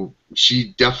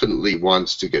 She definitely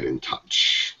wants to get in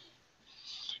touch.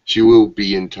 She will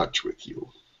be in touch with you.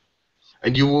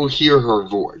 And you will hear her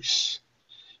voice.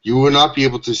 You will not be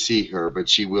able to see her,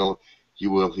 but you will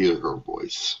hear her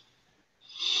voice.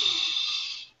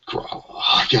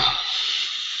 Yeah.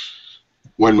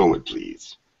 One moment,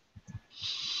 please.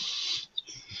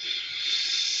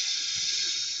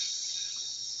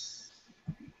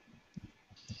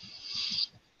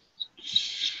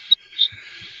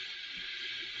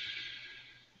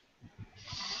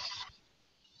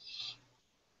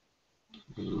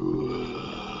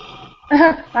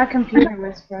 My computer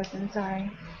was frozen, sorry.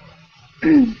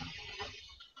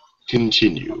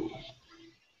 Continue.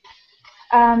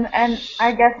 And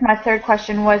I guess my third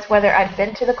question was whether I'd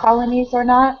been to the colonies or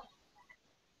not.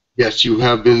 Yes, you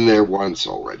have been there once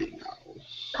already now.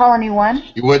 Colony 1?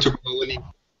 You went to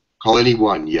Colony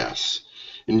 1, yes.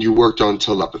 And you worked on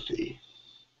telepathy.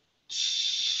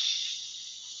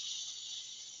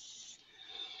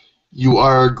 You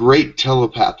are a great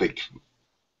telepathic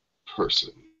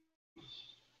person.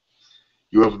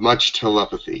 You have much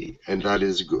telepathy, and that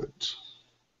is good.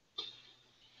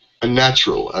 A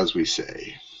natural, as we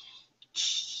say.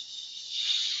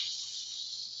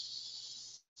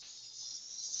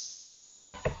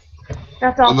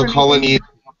 That's all On the for me.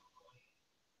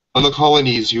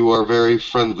 colonies, you are very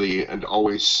friendly and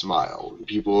always smile.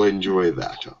 People enjoy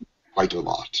that quite a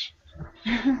lot.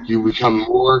 You become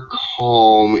more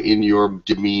calm in your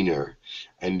demeanor,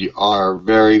 and you are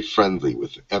very friendly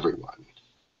with everyone.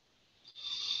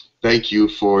 Thank you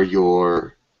for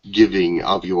your giving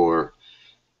of your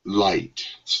light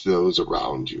to those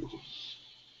around you.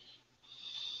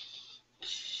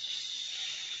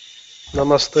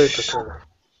 Namaste, Tekkrr.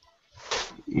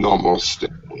 Namaste.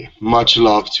 Much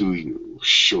love to you,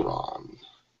 Sharon.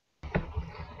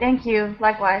 Thank you.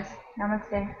 Likewise.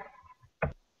 Namaste.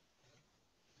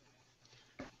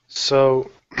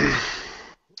 So,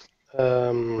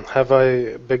 have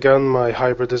I begun my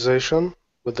hybridization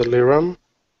with the Lyran?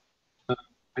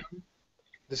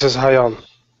 This is Hayan.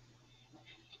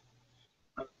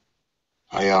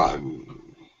 Hayan.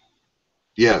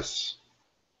 Yes.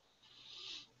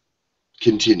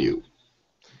 Continue.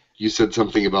 You said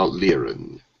something about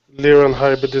Lyran. Lyran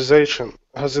hybridization.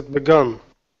 Has it begun?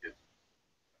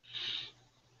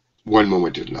 One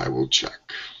moment and I will check.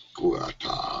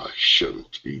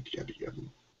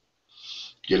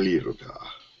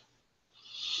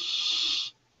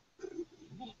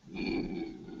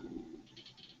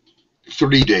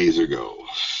 3 days ago.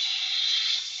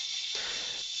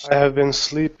 I have been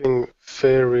sleeping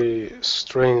very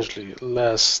strangely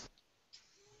last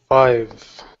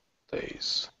 5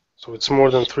 days. So it's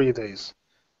more than 3 days.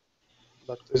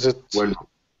 But is it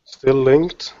still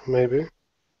linked, maybe?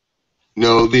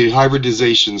 No, the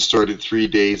hybridization started 3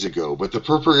 days ago, but the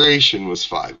preparation was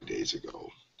 5 days ago.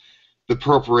 The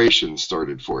preparation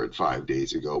started for it 5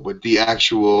 days ago, but the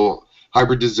actual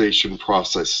hybridization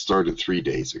process started 3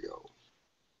 days ago.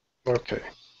 Okay.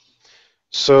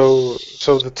 So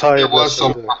the tiredness. There was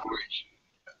some preparation.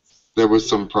 There was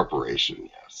some preparation,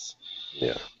 yes.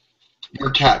 Yeah. Your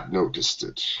cat noticed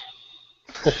it.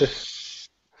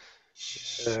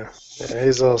 Yeah,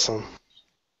 he's awesome.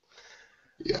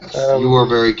 Yes, you are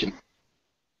very.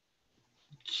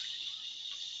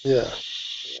 Yeah.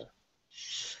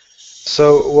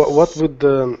 So what would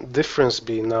the difference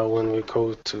be now when we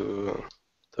go to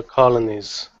the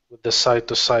colonies with the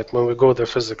site-to-site, when we go there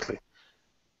physically?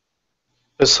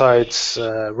 Besides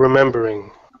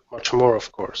remembering much more,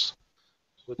 of course.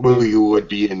 Well, you would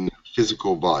be in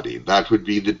physical body. That would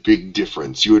be the big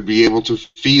difference. You would be able to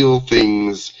feel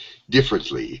things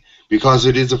differently because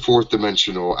it is a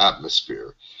fourth-dimensional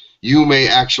atmosphere. You may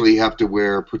actually have to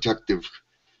wear protective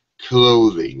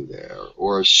clothing there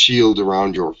or a shield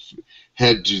around your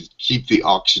head to keep the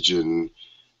oxygen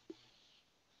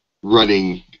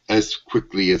running as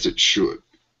quickly as it should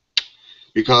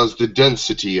because the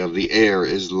density of the air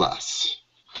is less.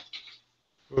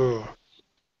 Mm.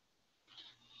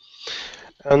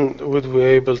 And would we be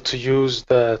able to use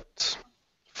that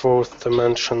fourth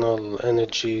dimensional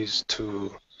energies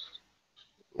to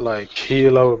like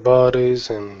heal our bodies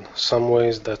in some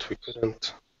ways that we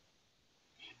couldn't?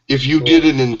 If you did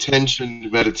an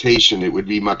intentioned meditation, it would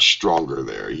be much stronger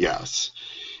there, yes.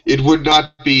 It would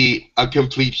not be a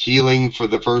complete healing for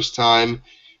the first time,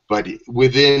 but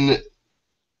within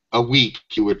a week,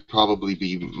 you would probably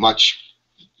be much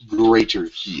greater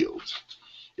healed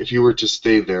if you were to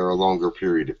stay there a longer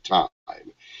period of time.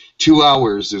 2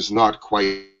 hours is not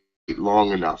quite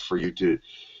long enough for you to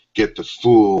get the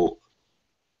full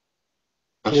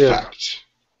effect.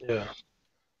 Yeah.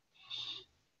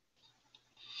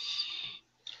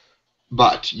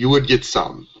 But you would get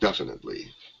some,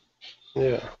 definitely.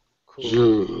 Yeah,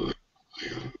 cool.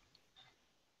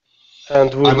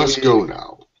 And I must go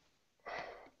now.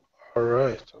 All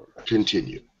right.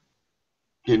 Continue.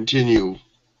 Continue.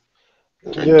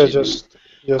 Yeah, just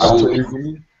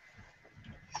Busy.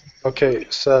 okay,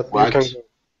 Seb, you What? can go.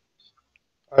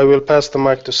 I will pass the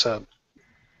mic to Seb.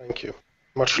 Thank you.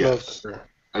 Much love, Yes. Tekkrr.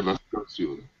 I must go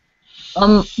soon.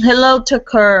 Hello,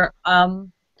 Tekkrr.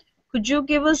 Could you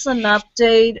give us an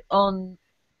update on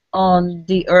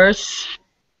the Earth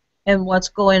and what's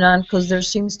going on? Because there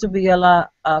seems to be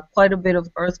quite a bit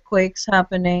of earthquakes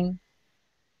happening.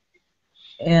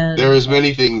 And There is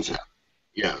many things,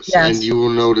 yes, and you will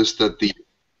notice that the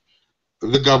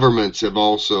governments have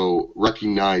also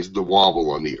recognized the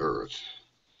wobble on the Earth.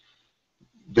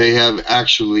 They have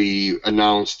actually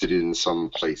announced it in some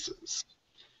places.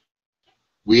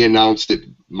 We announced it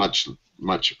much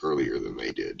earlier than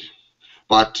they did.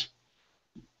 But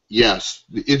yes,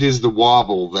 it is the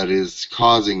wobble that is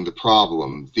causing the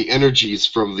problem. The energies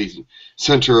from the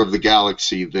center of the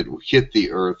galaxy that hit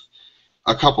the Earth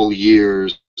a couple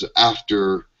years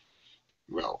after,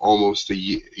 well, almost a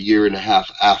year and a half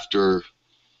after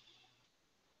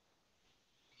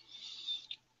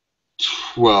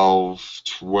 12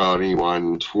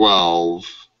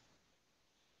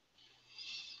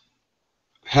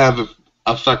 have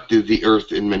affected the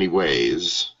Earth in many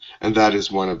ways, and that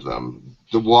is one of them.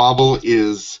 The wobble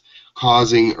is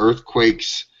causing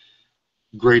earthquakes,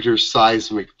 greater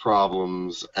seismic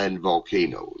problems, and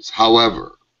volcanoes.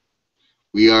 However,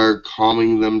 we are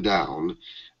calming them down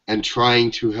and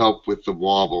trying to help with the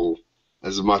wobble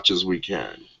as much as we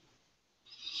can.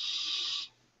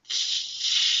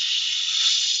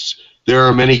 There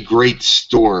are many great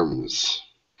storms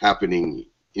happening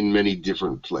in many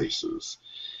different places.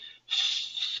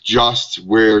 Just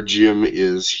where Jim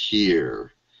is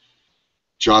here,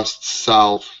 just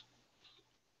south,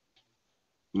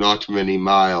 not many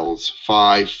miles,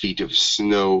 5 feet of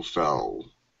snow fell.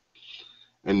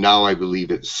 And now I believe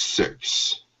it's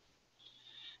 6.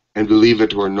 And believe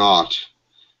it or not,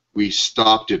 we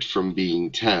stopped it from being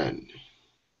 10.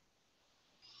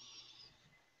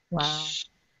 wow.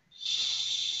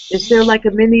 Is there like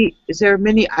a mini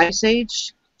ice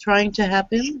age trying to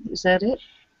happen? Is that it?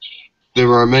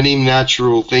 There are many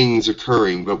natural things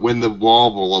occurring, but when the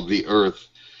wobble of the Earth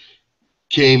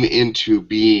came into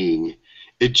being,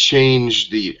 it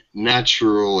changed the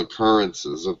natural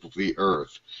occurrences of the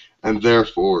Earth, and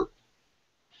therefore,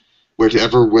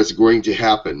 whatever was going to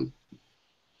happen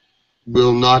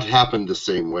will not happen the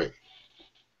same way.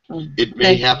 It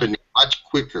may happen much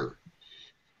quicker,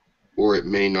 or it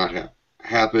may not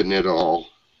happen at all.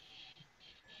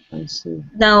 I see.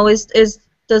 Now, does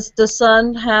the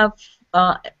sun have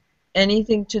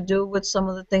anything to do with some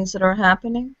of the things that are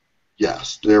happening?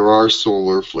 Yes, there are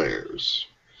solar flares,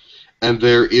 and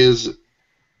there is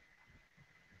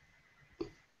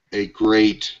a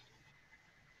great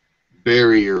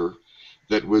barrier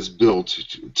that was built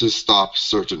to stop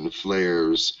certain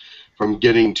flares from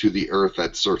getting to the Earth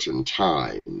at certain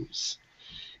times.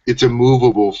 It's a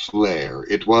movable flare.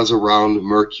 It was around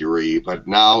Mercury, but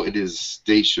now it is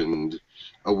stationed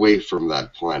away from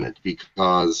that planet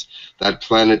because that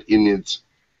planet in its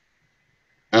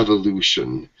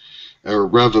evolution or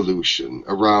revolution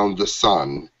around the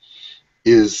sun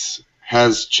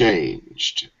has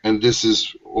changed, and this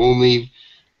is only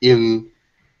in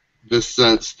the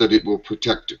sense that it will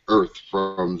protect Earth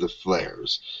from the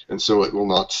flares, and so it will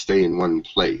not stay in one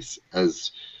place as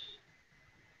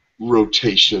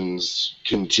rotations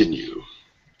continue.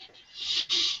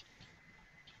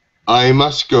 I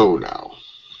must go now.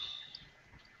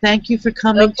 Thank you for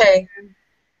coming. Okay.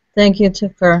 Thank you,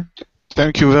 Tekkrr.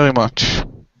 Thank you very much.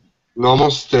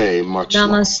 Namaste, much love.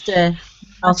 Namaste.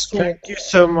 Thank you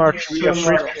so much. We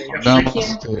appreciate it.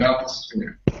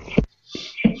 Namaste.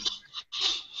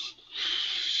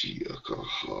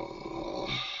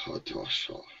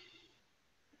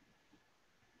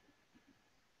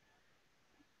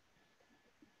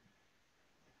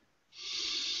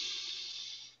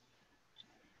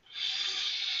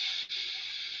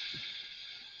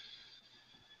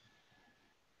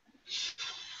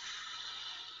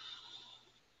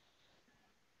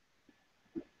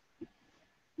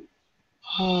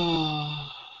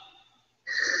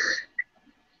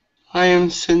 I am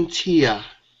Cyntia.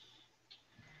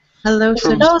 Hello,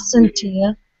 Hello,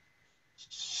 Cyntia.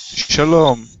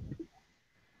 Shalom.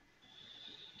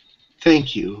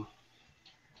 Thank you.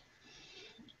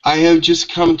 I have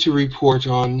just come to report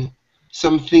on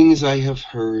some things I have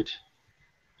heard.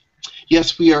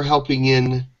 Yes, we are helping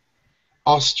in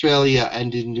Australia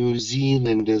and in New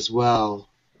Zealand as well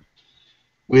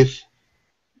with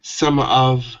some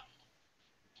of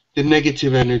the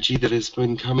negative energy that has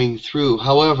been coming through.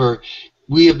 However,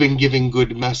 we have been giving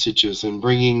good messages and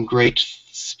bringing great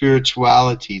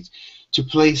spirituality to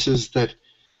places that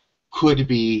could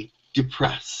be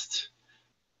depressed.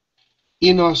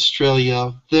 In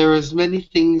Australia, there is many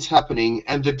things happening,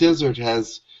 and the desert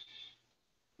has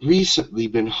recently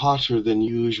been hotter than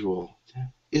usual.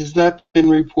 Is that been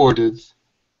reported?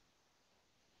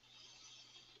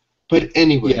 But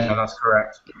anyway. Yeah, that's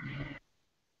correct.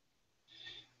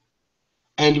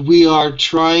 And we are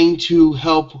trying to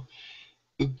help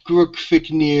Girk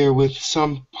Fitneer with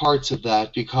some parts of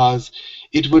that, because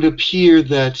it would appear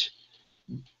that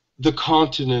the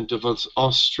continent of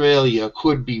Australia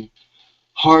could be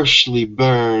harshly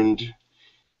burned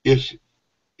if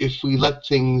we let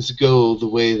things go the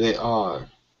way they are.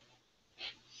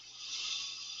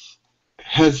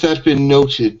 Has that been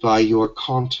noted by your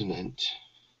continent?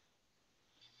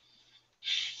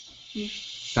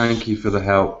 Thank you for the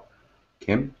help,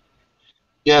 Kim.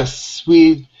 Yes,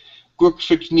 Girk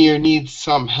Fitneer needs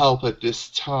some help at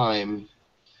this time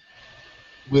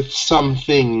with some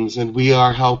things, and we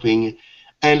are helping,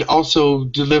 and also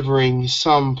delivering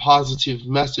some positive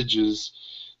messages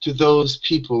to those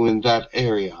people in that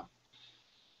area.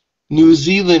 New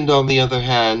Zealand, on the other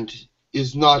hand,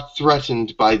 is not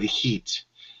threatened by the heat,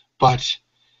 but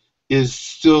is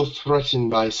still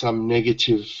threatened by some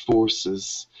negative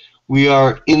forces. We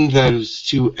are in those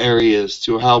two areas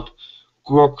to help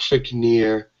Girk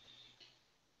Fitneer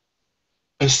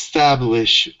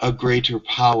establish a greater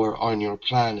power on your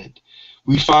planet.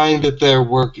 We find that their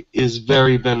work is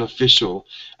very beneficial,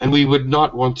 and we would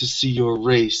not want to see your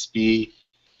race be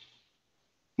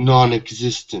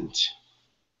non-existent.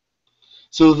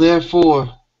 So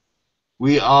therefore,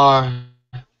 we are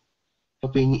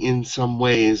helping in some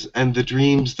ways, and the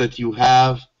dreams that you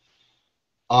have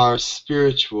are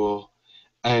spiritual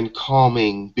and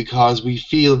calming, because we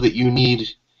feel that you need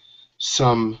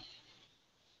some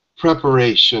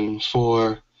preparation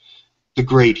for the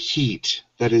great heat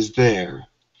that is there.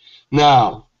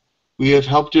 Now, we have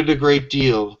helped it a great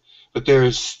deal, but there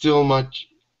is still much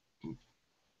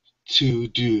to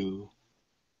do.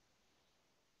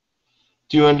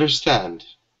 Do you understand?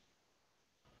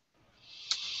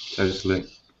 Totally.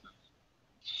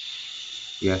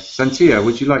 Yes. Cyntia,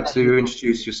 would you like to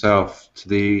introduce yourself to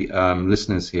the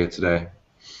listeners here today?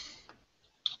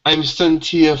 I'm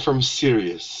Cyntia from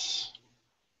Sirius.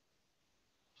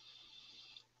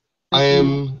 I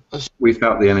am We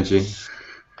felt the energy.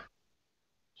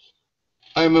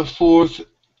 I'm a 4th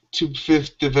to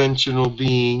 5th dimensional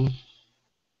being.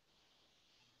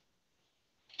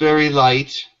 Very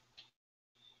light.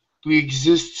 We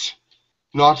exist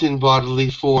not in bodily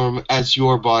form as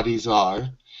your bodies are,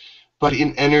 but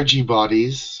in energy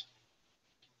bodies.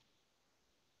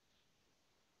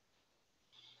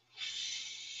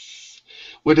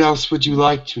 What else would you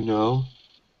like to know?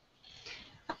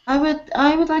 I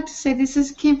would like to say, this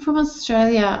is Kim from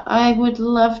Australia. I would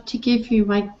love to give you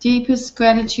my deepest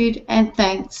gratitude and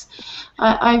thanks.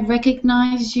 I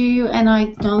recognize you and I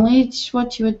acknowledge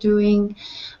what you are doing,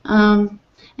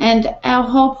 and our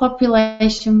whole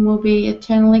population will be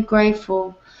eternally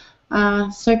grateful.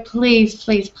 So please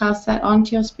pass that on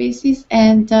to your species,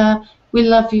 and we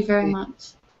love you very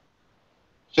much.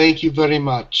 Thank you very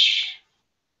much.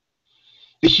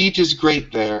 The heat is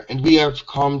great there, and we have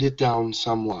calmed it down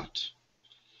somewhat.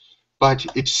 But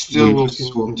it still will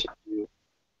continue.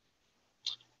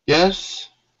 Yes?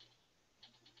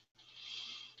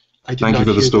 I did Thank not you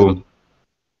for the hear storm. that.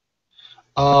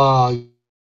 Ah,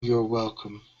 you're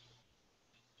welcome.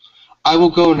 I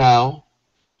will go now.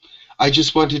 I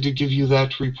just wanted to give you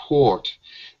that report,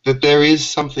 that there is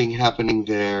something happening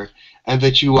there, and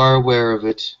that you are aware of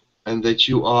it, and that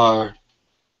you are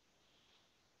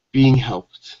being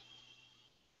helped.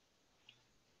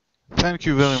 Thank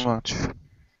you very much.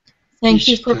 Thank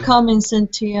you for coming,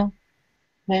 Cyntia.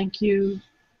 Thank you.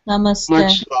 Namaste.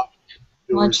 Much love.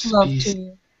 Much love to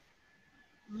you.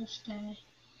 Namaste.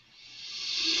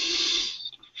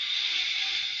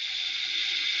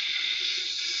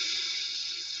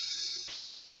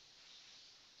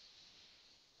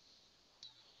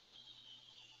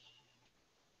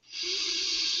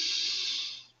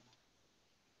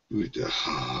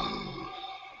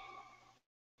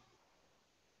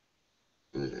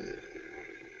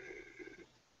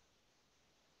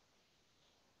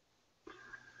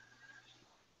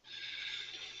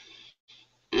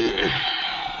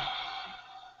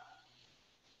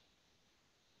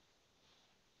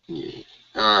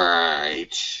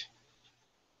 Alright.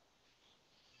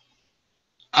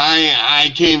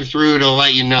 I came through to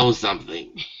let you know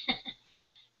something.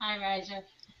 Hi, Riser.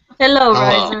 Hello,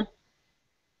 Hello. Riser.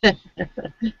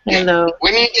 Hello.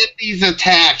 When you get these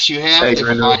attacks, you have Hey, to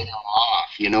Grindal. fight them off.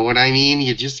 You know what I mean?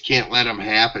 You just can't let them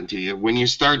happen to you. When you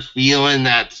start feeling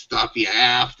that stuff, you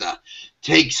have to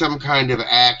take some kind of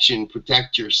action,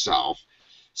 protect yourself.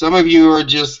 Some of you are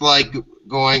just like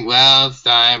going, well, it's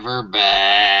time for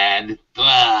bed.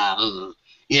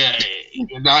 Yeah,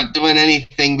 you're not doing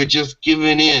anything but just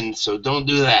giving in, so don't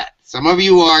do that. Some of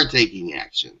you are taking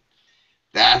action.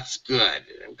 That's good.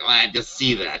 I'm glad to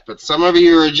see that. But some of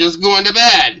you are just going to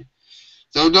bed,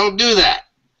 so don't do that.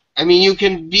 I mean, you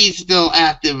can be still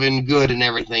active and good and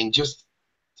everything. Just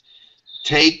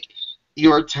take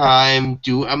your time,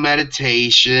 do a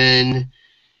meditation,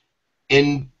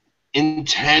 and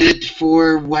intend it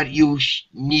for what you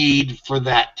need for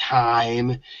that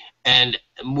time, and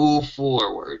move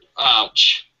forward.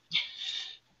 Ouch.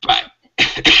 But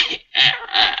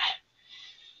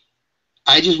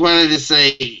I just wanted to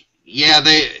say, yeah,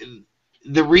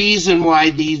 the reason why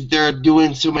they're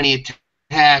doing so many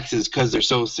attacks is because they're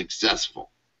so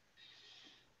successful.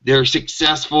 They're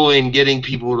successful in getting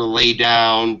people to lay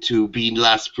down, to be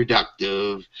less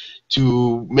productive,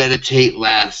 to meditate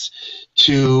less,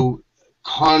 to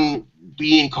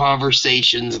be in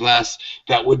conversations less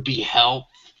that would be helpful.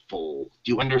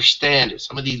 Do you understand?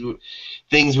 Some of these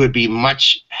things would be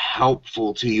much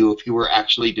helpful to you if you were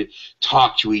actually to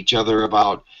talk to each other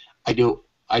about, I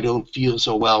don't feel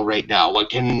so well right now. What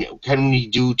can we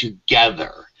do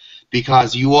together?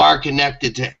 Because you are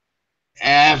connected to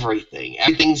everything.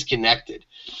 Everything's connected.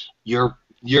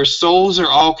 Your souls are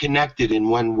all connected in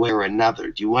one way or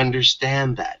another. Do you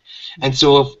understand that? And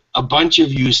so if a bunch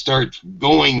of you start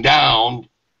going down,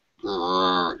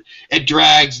 it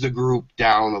drags the group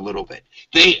down a little bit.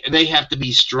 They have to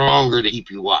be stronger to keep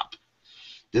you up.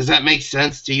 Does that make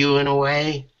sense to you in a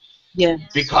way? Yeah.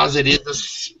 Because it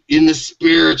is in the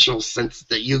spiritual sense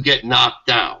that you get knocked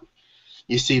down.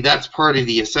 You see, that's part of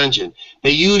the ascension.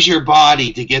 They use your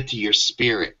body to get to your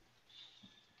spirit.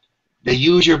 They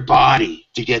use your body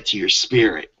to get to your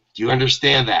spirit. Do you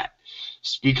understand that?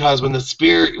 Because when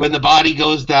the body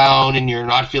goes down and you're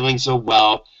not feeling so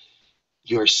well,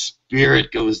 your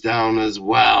spirit goes down as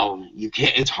well.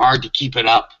 It's hard to keep it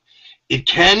up. It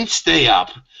can stay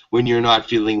up when you're not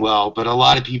feeling well, but a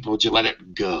lot of people just let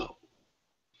it go.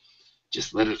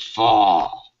 Just let it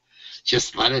fall.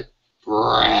 Just let it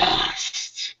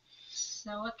rest.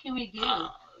 So what can we do?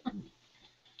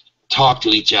 Talk to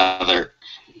each other.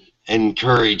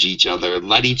 Encourage each other.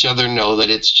 Let each other know that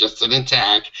it's just an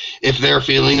attack. If they're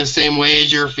feeling the same way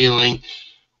as you're feeling,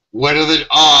 what are the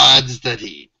odds that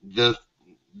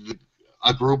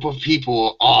a group of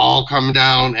people all come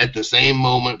down at the same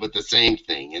moment with the same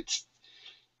thing? It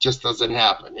just doesn't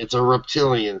happen. It's a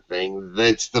reptilian thing.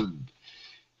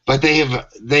 But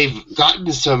they've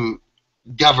gotten some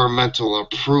governmental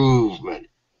approval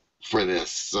for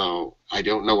this, so I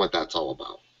don't know what that's all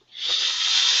about.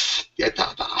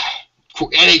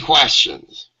 Any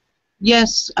questions?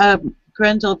 Yes,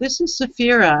 Grindal, this is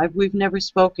Saphira. We've never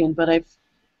spoken, but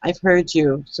I've heard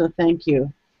you, so thank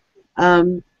you.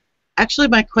 Actually,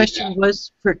 my question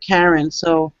was for Karen,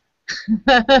 so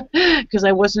because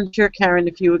I wasn't sure, Karen,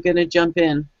 if you were going to jump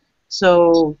in.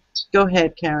 So go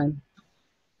ahead, Karen.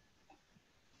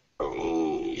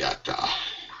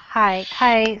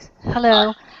 Hi,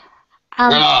 hello.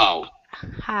 Hello.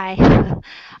 Hi.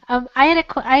 I had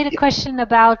a question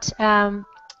about. Oh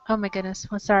my goodness.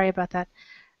 Well, sorry about that.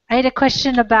 I had a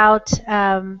question about.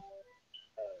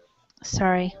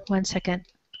 Sorry, 1 second.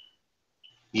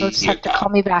 You'll just have to call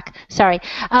me back. Sorry.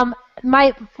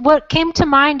 What came to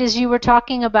mind is you were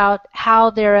talking about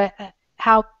how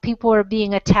people are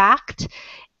being attacked.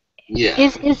 Yeah.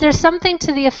 Is there something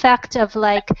to the effect of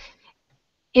like,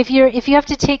 if you have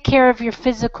to take care of your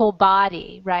physical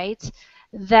body, right?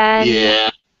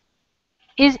 Then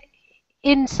is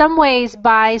in some ways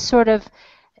by sort of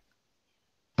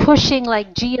pushing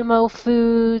like GMO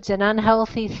foods and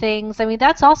unhealthy things. I mean,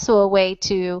 that's also a way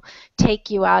to take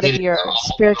you out of your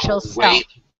spiritual self.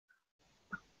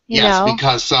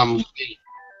 Because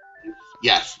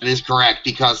yes, it is correct,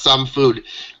 because some food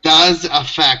does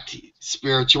affect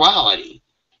spirituality.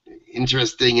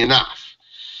 Interesting enough.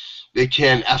 It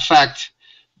can affect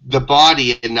the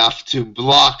body enough to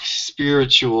block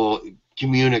spiritual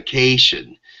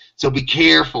communication. So be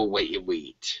careful what you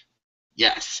eat.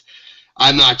 Yes.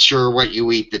 I'm not sure what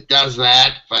you eat that does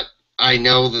that, but I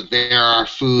know that there are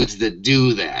foods that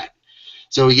do that.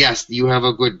 So yes, you have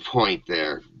a good point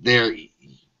there.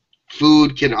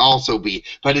 Food can also be,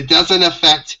 but it doesn't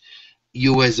affect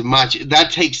you as much.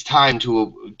 That takes time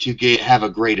to have a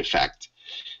great effect.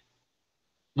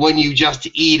 When you just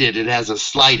eat it, it has a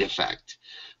slight effect.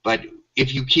 But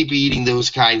if you keep eating those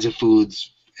kinds of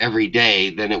foods every day,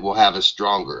 then it will have a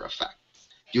stronger effect.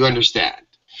 Do you understand?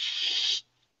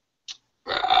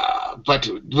 But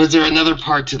was there another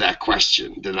part to that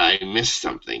question? Did I miss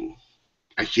something?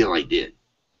 I feel I did.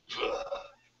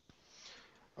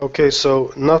 Okay,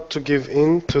 so not to give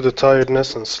in to the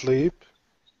tiredness and sleep.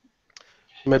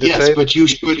 Meditate. Yes, but you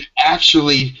should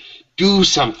actually do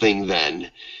something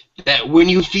then. That when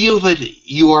you feel that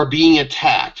you are being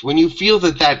attacked, when you feel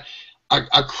that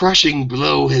a crushing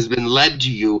blow has been led to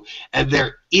you, and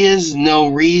there is no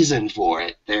reason for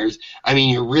it.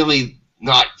 You're really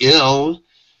not ill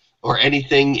or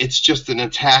anything. It's just an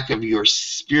attack of your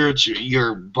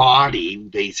your body,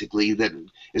 basically, that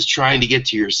is trying to get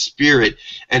to your spirit,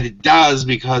 and it does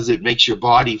because it makes your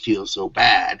body feel so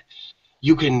bad.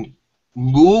 You can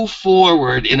move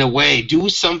forward in a way, do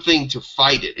something to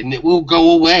fight it, and it will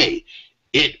go away.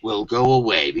 It will go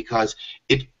away because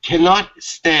it cannot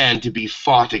stand to be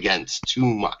fought against too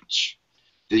much.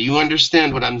 Do you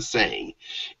understand what I'm saying?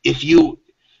 If you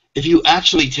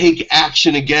actually take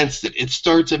action against it, it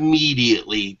starts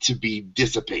immediately to be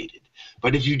dissipated.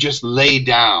 But if you just lay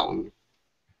down,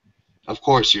 of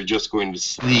course you're just going to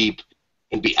sleep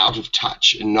and be out of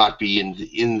touch and not be in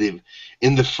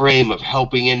the frame of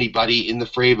helping anybody, in the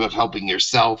frame of helping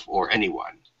yourself or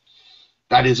anyone.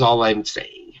 That is all I'm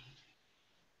saying.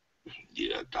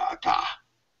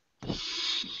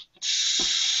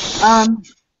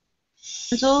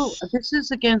 So this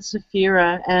is against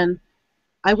Saphira, and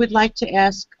I would like to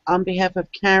ask on behalf of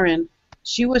Karen.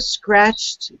 She was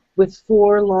scratched with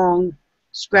 4 long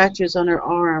scratches on her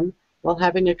arm while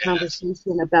having a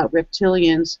conversation about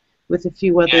reptilians with a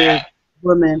few other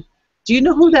women. Do you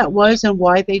know who that was and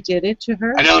why they did it to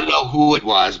her? I don't know who it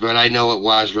was, but I know it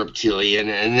was Reptilian,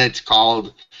 and it's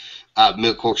called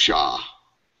𝗪𝗡𝗧𝗧.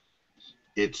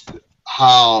 It's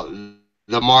how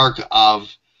the mark of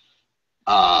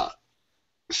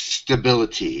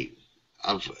stability.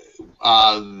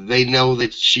 They know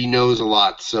that she knows a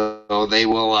lot, so they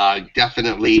will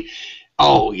definitely.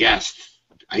 Oh yes,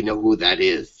 I know who that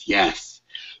is. Yes,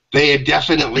 they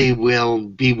definitely will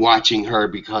be watching her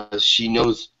because she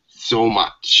knows so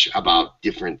much about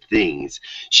different things.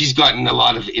 She's gotten a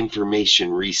lot of information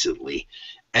recently,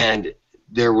 and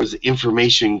there was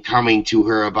information coming to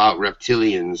her about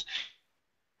reptilians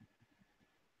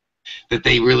that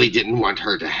they really didn't want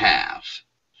her to have,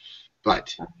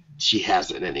 but she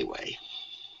has it anyway.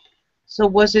 So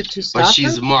was it to stop But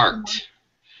she's her? marked.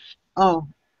 Oh,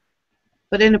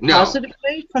 but in a positive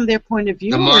way from their point of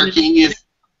view? The marking is,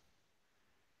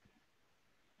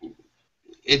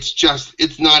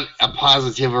 it's not a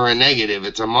positive or a negative,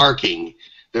 it's a marking.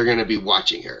 They're going to be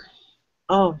watching her.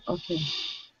 Oh, okay.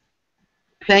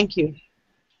 Thank you.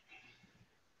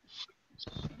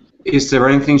 Is there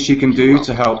anything she can do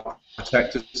to help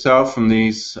protect herself from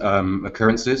these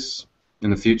occurrences in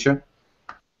the future?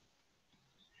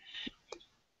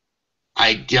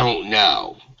 I don't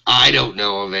know. I don't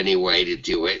know of any way to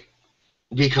do it.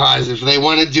 Because if they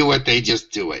want to do it, they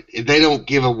just do it. If they don't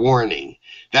give a warning.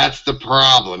 That's the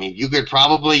problem. You could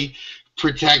probably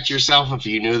protect yourself if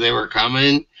you knew they were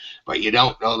coming, but you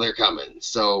don't know they're coming.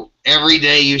 So every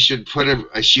day you should put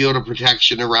a shield of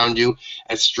protection around you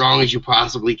as strong as you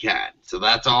possibly can. So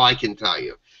that's all I can tell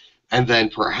you. And then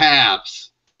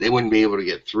perhaps they wouldn't be able to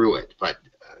get through it. But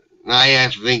I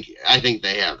think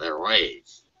they have their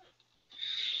ways.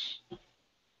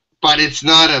 But it's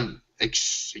not a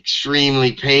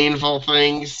extremely painful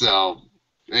thing, so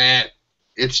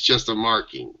it's just a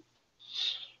marking.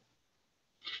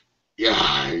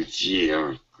 Yeah.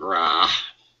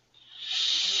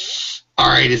 All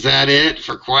right, is that it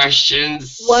for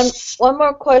questions? One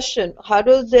more question. How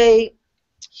do they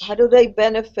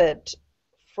benefit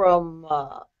from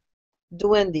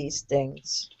doing these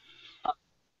things?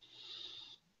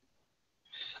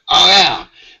 Oh yeah.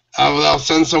 They'll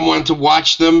send someone to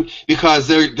watch them because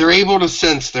they're able to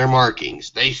sense their markings.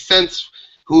 They sense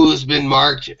who's been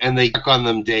marked and they check on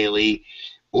them daily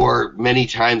or many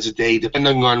times a day,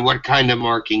 depending on what kind of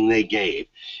marking they gave.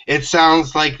 It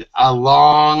sounds like a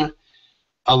long.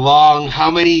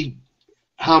 How many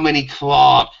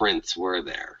claw prints were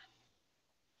there?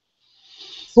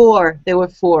 4. There were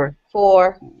 4.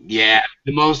 4. Yeah,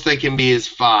 the most they can be is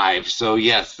 5. So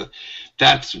yes,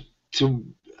 that's to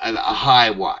a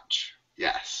high watch.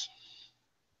 Yes.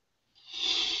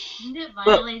 Isn't it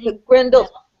violating Grindal?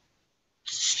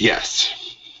 Yes,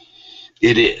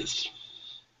 it is.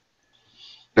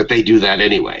 But they do that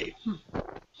anyway.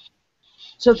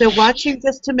 So they're watching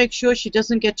just to make sure she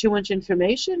doesn't get too much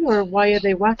information, or why are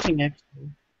they watching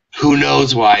actually? Who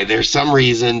knows why? There's some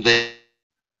reason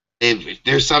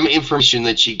there's some information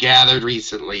that she gathered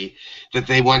recently that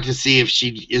they want to see if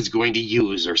she is going to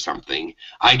use or something.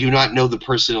 I do not know the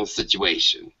personal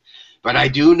situation, but I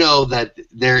do know that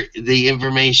the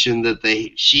information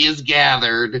that she has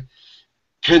gathered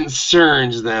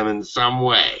concerns them in some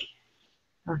way.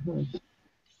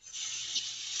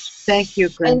 Thank you,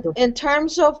 Grindal. In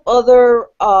terms of other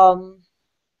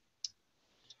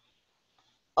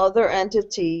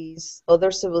entities,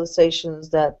 other civilizations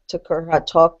that Tekkrr had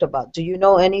talked about, do you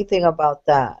know anything about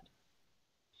that?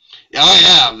 Oh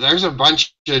yeah, there's a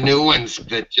bunch of new ones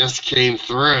that just came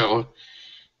through,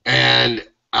 and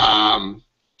a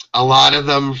lot of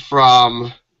them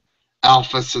from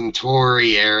Alpha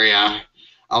Centauri area,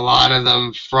 a lot of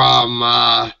them from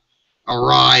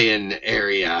Orion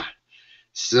area.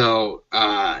 So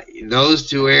those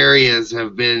two areas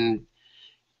have been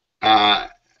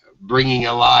bringing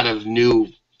a lot of new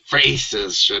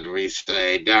faces, should we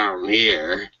say, down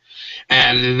here,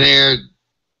 and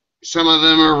some of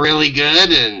them are really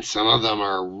good, and some of them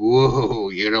are, whoa,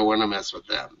 you don't want to mess with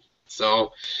them.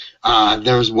 So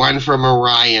there's one from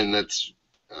Orion that's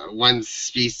one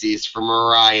species from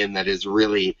Orion that is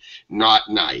really not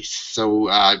nice. So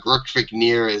Girk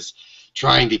Fitneer is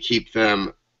trying to keep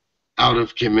them out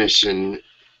of commission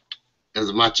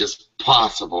as much as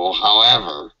possible.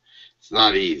 However, it's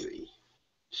not easy.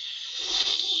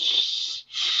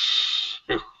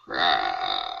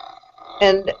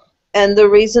 And the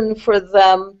reason for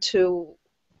them to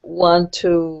want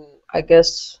to, I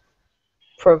guess,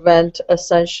 prevent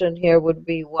ascension here would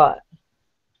be what?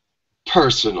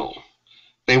 Personal.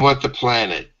 They want the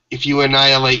planet. If you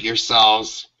annihilate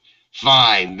yourselves,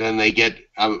 fine, then they get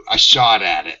a shot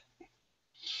at it.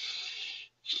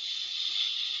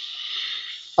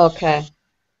 Okay.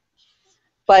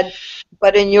 But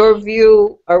in your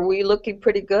view, are we looking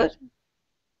pretty good?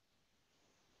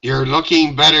 You're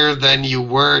looking better than you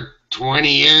were 20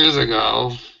 years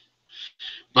ago,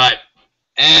 but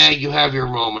you have your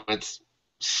moments.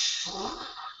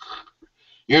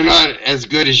 You're not as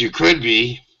good as you could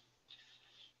be.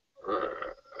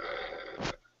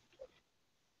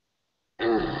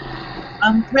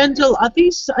 Grindal, are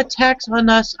these attacks on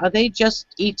us, are they just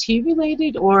ET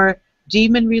related or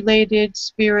demon related,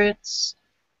 spirits?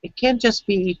 It can't just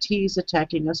be ETs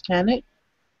attacking us, can it?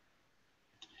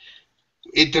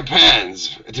 It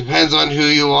depends. It depends on who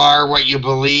you are, what you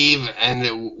believe,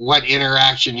 and what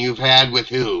interaction you've had with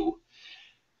who.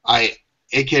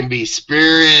 It can be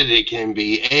spirit, it can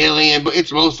be alien, but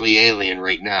it's mostly alien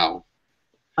right now.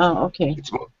 Oh, okay.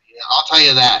 I'll tell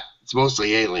you that. It's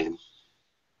mostly alien.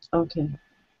 Okay.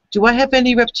 Do I have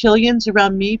any reptilians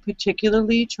around me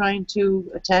particularly trying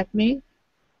to attack me?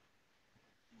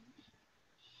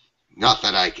 Not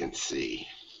that I can see.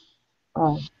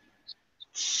 Oh.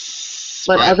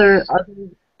 But other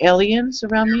aliens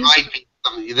around me?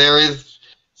 There is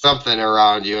something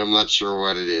around you. I'm not sure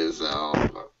what it is, though.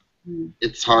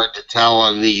 It's hard to tell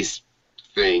on these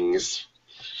things.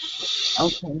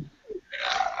 Okay.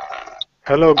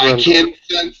 Hello, Grindal. I can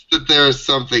sense that there is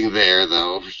something there,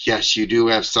 though. Yes, you do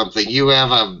have something. You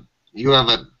have a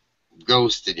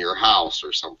ghost in your house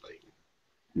or something.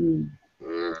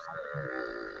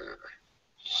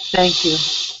 Thank you.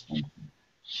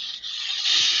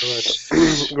 Right.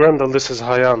 Grindal, this is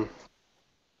Hyan.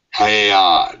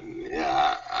 Hyan,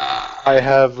 yeah. I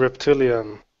have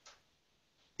Reptilian.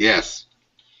 Yes.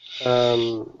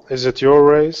 Is it your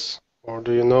race, or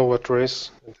do you know what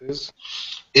race it is?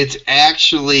 It's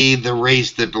actually the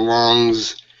race that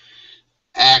belongs.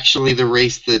 Actually, the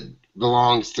race that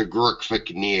belongs to Girk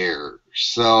Fitneer.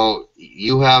 So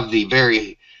you have the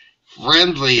very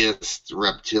friendliest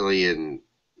reptilian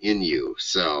in you.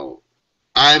 So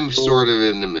I'm sort of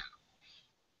in the middle.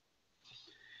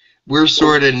 We're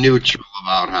sort of neutral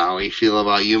about how we feel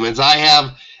about humans.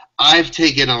 I've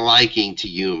taken a liking to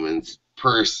humans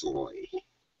personally,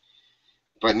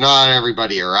 but not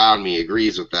everybody around me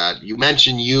agrees with that. You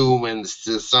mention humans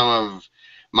to some of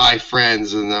my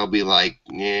friends, and they'll be like,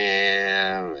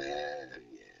 "Yeah,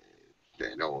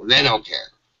 they don't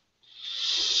care."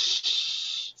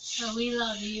 So we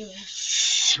love you.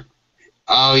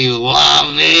 Oh, you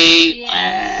love me?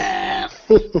 Yeah.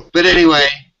 But anyway,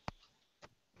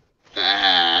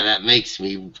 that makes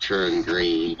me turn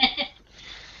green.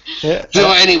 Yeah,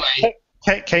 So anyway.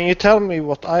 Can you tell me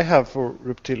what I have for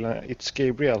Reptilian? It's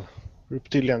Gabriel.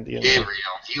 Reptilian DNA.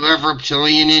 Gabriel. Do you have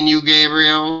Reptilian in you,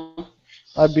 Gabriel?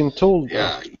 I've been told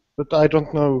Yeah. that, but I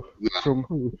don't know from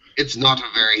who. It's not a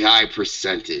very high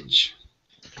percentage.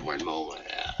 One moment.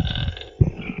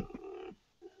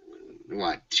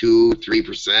 What,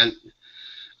 2-3%?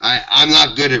 I'm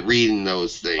not good at reading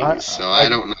those things, so I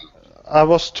don't know. I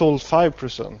was told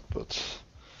 5%, but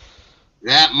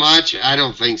That much? I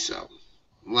don't think so.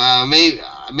 Well, maybe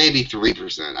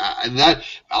 3%.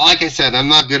 Like I said, I'm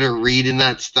not good at reading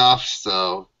that stuff,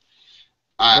 so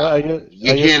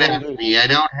you can't ask me. I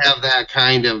don't have that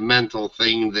kind of mental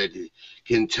thing that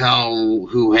can tell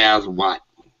who has what.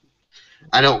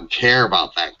 I don't care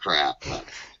about that crap, but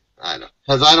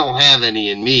because I don't have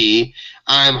any in me.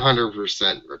 I'm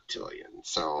 100% reptilian,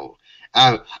 so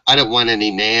I don't want any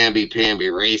namby-pamby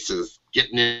races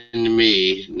getting into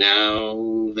me.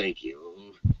 No, thank you.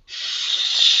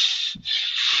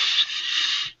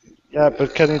 yeah,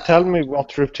 but can you tell me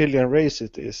what reptilian race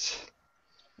it is?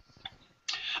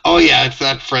 Oh yeah, it's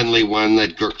that friendly one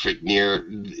that Girk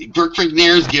Fitneer. Girk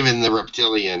Fitneer is giving the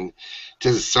reptilian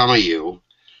to some of you,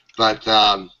 but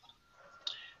I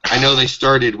know they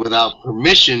started without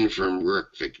permission from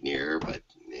Girk Fitneer, but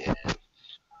yeah.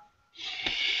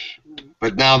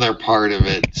 But now they're part of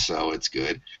it, so it's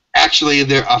good. Actually,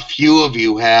 a few of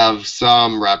you have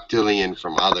some reptilian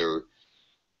from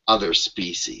other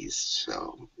species,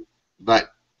 so.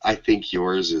 But I think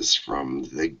yours is from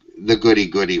the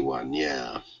goody one,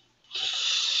 yeah.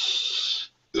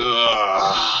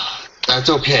 Ugh, that's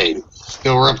okay.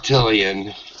 Still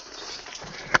reptilian.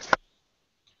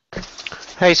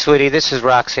 Hey, sweetie, this is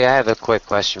Roxy. I have a quick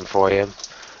question for you.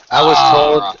 I was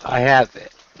told I have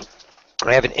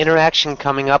an interaction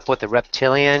coming up with a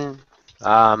reptilian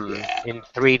in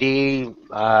 3D,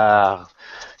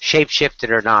 shapeshifted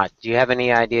or not. Do you have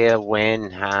any idea when?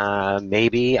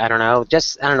 Maybe, I don't know.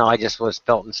 I don't know. I just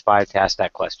felt inspired to ask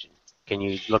that question. Can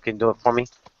you look into it for me?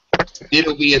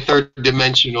 It'll be a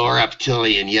third-dimensional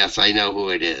reptilian. Yes, I know who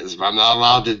it is, but I'm not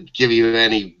allowed to give you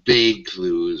any big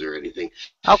clues or anything.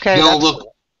 Okay. They'll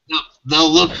look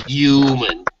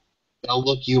human. They'll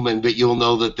look human, but you'll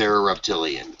know that they're a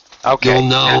reptilian. Okay. You'll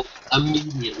know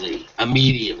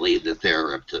immediately that they're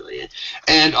a reptilian.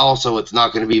 And also, it's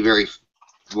not going to be very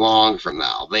long from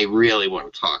now. They really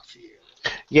want to talk to you.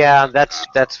 Yeah,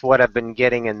 that's what I've been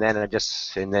getting, and then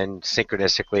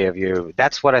synchronistically of you.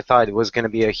 That's what I thought it was going to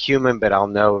be a human, but I'll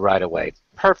know right away.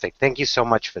 Perfect. Thank you so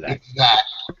much for that.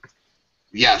 Exactly.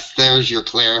 Yes, there's your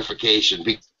clarification,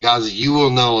 because you will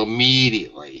know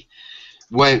immediately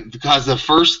because the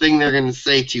first thing they're going to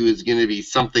say to you is going to be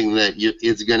something that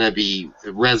is going to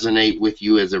resonate with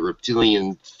you as a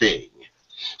reptilian thing.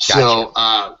 Gotcha. So,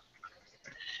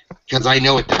 because I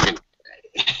know what they're going to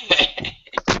say.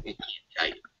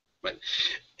 But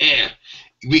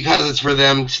because it's for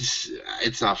them,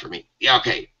 it's not for me. Yeah,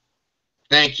 okay.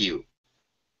 Thank you.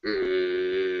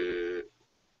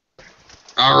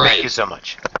 All right. Thank you so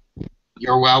much.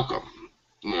 You're welcome.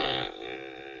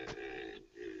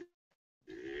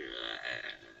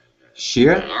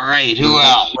 Shia? All right, who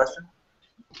else?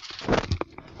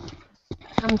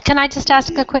 Can I just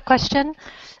ask a quick question?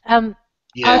 Yeah.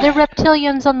 Are there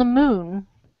reptilians on the moon?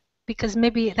 Because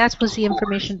maybe that was the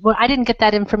information. Well, I didn't get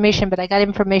that information, but I got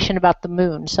information about the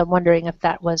moon, so I'm wondering if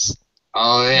that was...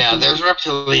 Oh, yeah, there's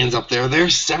reptilians up there.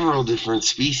 There's several different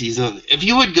species. If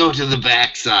you would go to the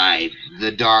backside,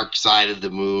 the dark side of the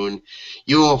moon,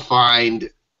 you will find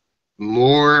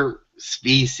more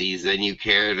species than you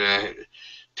care to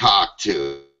talk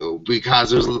to,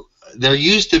 because there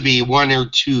used to be one or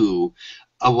two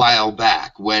a while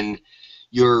back when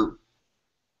your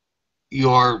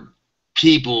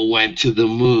people went to the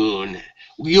moon.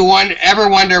 You ever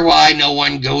wonder why no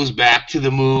one goes back to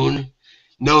the moon?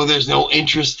 No, there's no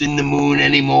interest in the moon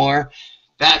anymore.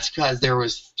 That's because there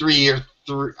was three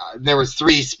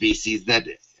species that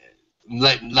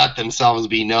let themselves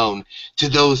be known to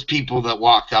those people that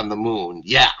walked on the moon.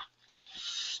 Yeah,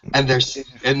 and their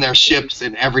ships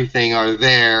and everything are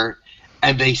there,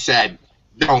 and they said,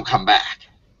 "Don't come back."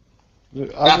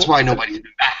 That's why nobody's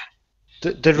been back.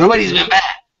 Nobody's been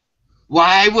back.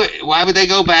 Why would they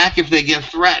go back if they get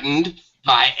threatened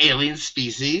by alien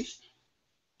species?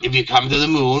 If you come to the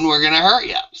moon, we're gonna hurt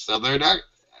you. So they're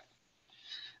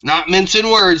not mincing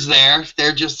words there.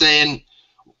 They're just saying,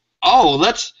 "Oh,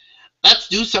 let's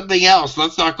do something else.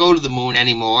 Let's not go to the moon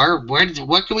anymore.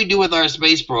 What can we do with our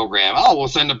space program? Oh, we'll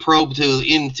send a probe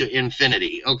into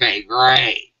infinity. Okay,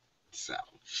 great." So,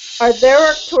 are there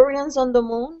Arcturians on the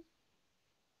moon?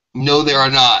 No, there are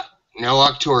not. No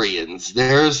Arcturians.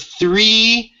 There's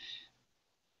 3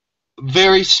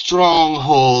 very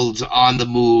strongholds on the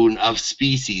moon of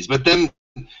species, but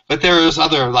there's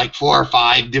other like 4 or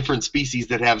 5 different species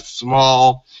that have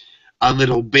small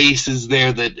little bases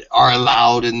there that are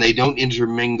allowed, and they don't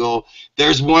intermingle.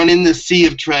 There's one in the Sea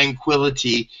of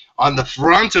Tranquility on the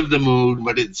front of the moon,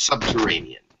 but it's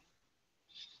subterranean.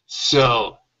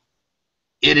 So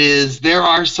it is. There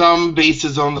are some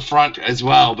bases on the front as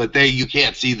well, but you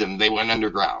can't see them. They went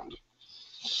underground.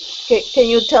 Can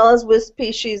you tell us which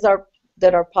species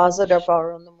that are positive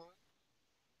are on the moon?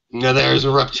 Now, there's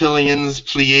reptilians,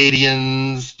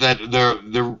 Pleiadians,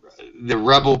 the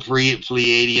rebel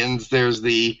Pleiadians.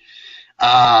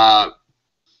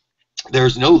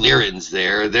 There's no Lyrans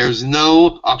there. There's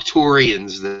no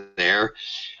Arcturians there.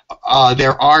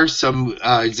 There are some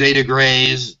Zeta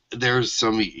Grays. There's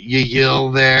some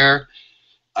Yahyel there,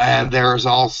 and there's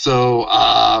also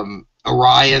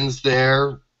Orions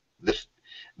there.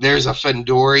 There's a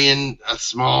Fendorian, a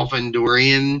small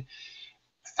Fendorian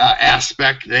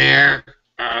aspect there.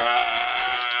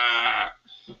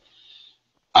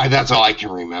 That's all I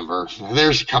can remember.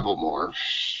 There's a couple more.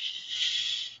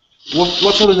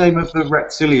 What are the name of the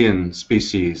reptilian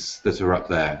species that are up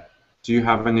there? Do you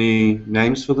have any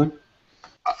names for them?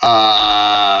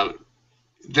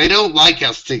 They don't like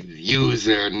us to use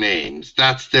their names.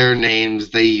 That's their names.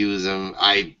 They use them.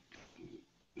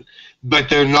 But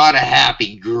they're not a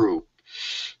happy group.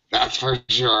 That's for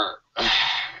sure.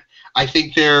 I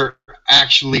think they're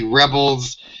actually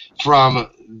rebels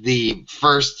from the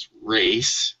first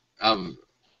race of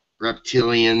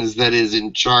reptilians that is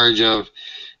in charge of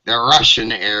the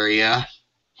Russian area.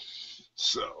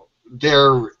 So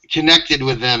they're connected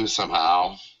with them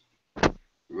somehow.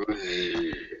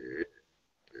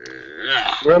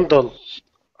 Grindal,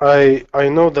 I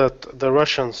know that the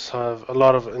Russians have a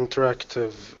lot of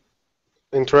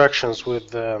interactions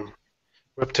with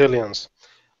reptilians,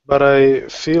 but I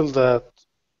feel that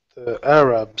the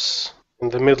Arabs in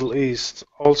the Middle East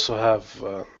also have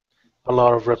a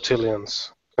lot of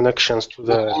reptilians connections to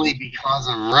the. Only because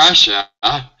of Russia,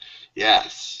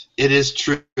 yes, it is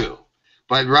true.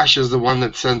 But Russia's the one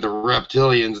that sent the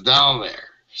reptilians down there,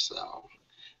 so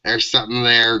there's something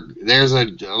there. There's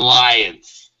an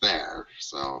alliance there,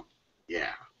 so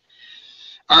yeah.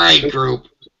 All right, group.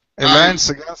 Alliance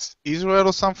against Israel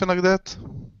or something like that?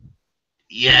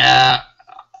 Yeah.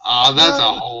 Oh, that's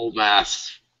a whole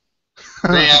mess.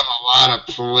 They have a lot of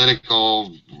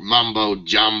political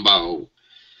mumbo-jumbo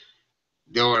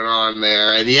going on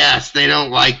there. And yes, they don't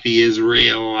like the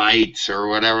Israelites or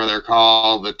whatever they're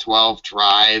called, the 12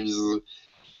 tribes.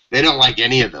 They don't like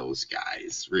any of those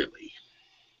guys, really.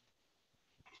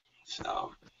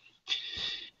 So,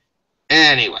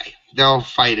 anyway, they'll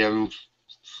fight him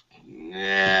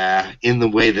in the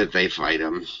way that they fight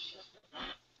him.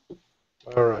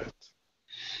 All right.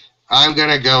 I'm going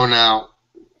to go now.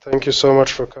 Thank you so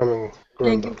much for coming, Grindal.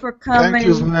 Thank you for coming. Thank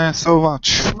you so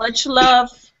much. Much love.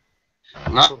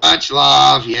 Much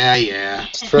love. Yeah.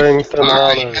 Strength and All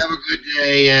right, honor. have a good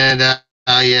day, and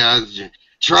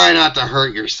try not to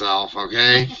hurt yourself,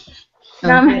 okay?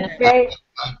 Namaste.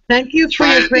 Thank you for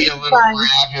Try your to be great a little more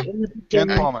advice active. in the Can't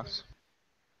beginning. promise.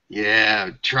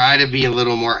 Yeah, try to be a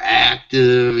little more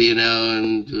active, and I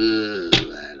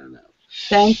don't know.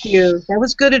 Thank you. That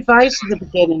was good advice in the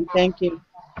beginning. Thank you.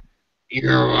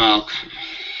 You're welcome.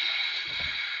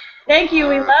 Thank you.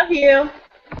 We love you.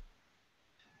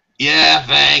 Yeah,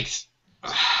 thanks.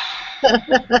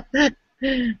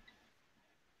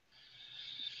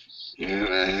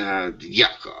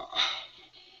 Yucca.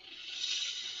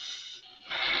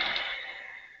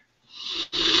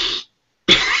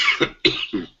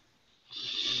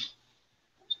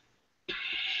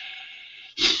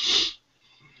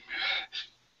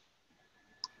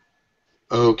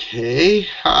 Okay,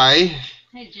 hi.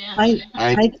 Hey, Jim.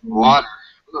 I need water.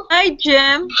 Hi,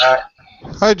 Jim.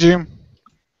 Hi, Jim.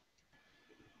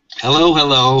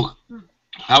 Hello.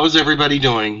 How is everybody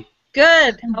doing?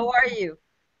 Good. How are you?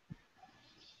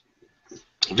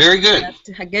 Very good. You have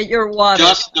to get your water.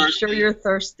 Just I'm thirsty. sure you're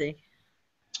thirsty.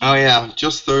 Oh yeah,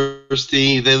 just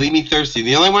thirsty. They leave me thirsty.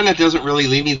 The only one that doesn't really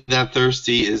leave me that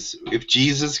thirsty is if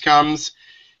Jesus comes.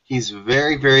 He's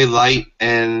very, very light,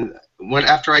 and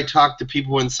after I talk to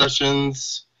people in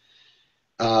sessions,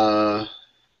 I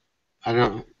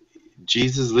don't.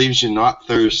 Jesus leaves you not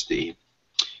thirsty.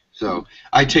 So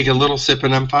I take a little sip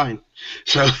and I'm fine.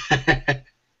 So,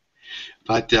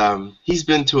 but he's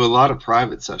been to a lot of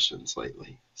private sessions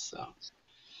lately. So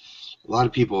a lot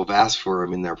of people have asked for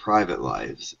him in their private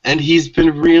lives, and he's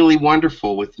been really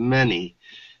wonderful with many.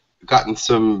 Gotten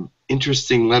some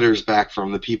interesting letters back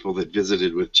from the people that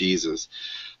visited with Jesus.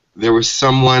 There was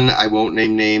someone, I won't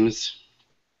name names,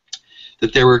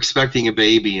 that they were expecting a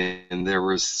baby and there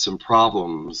was some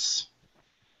problems.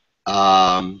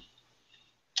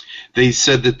 They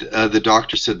said that the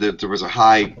doctor said that there was a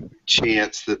high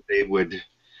chance that they would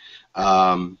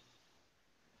have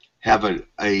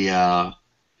a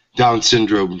Down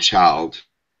syndrome child.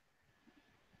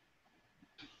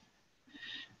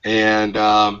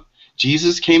 And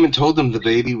Jesus came and told them the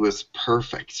baby was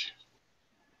perfect.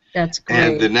 That's great.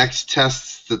 And the next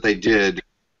tests that they did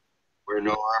were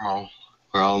normal.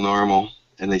 We're all normal.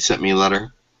 And they sent me a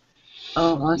letter.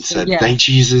 Oh, awesome. And said, thank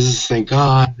Jesus, thank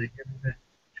God.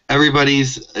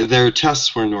 Their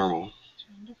tests were normal.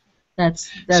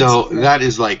 That's so good. that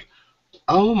is like,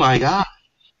 oh my God.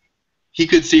 He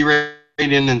could see right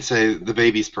in and say, the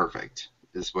baby's perfect,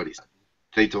 is what he said.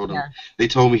 They told him. Yeah. They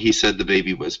told me he said the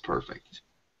baby was perfect.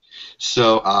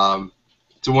 So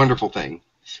it's a wonderful thing.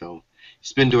 So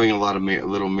he's been doing a lot of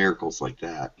little miracles like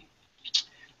that.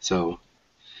 So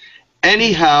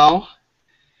anyhow.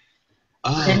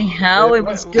 It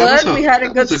was good. We had a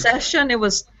good session. It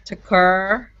was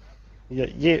Tekkrr.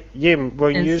 Yeah, Jim,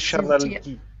 when And you channel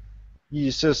Cyntia.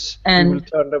 Jesus, And- he will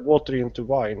turn the water into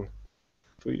wine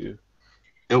for you.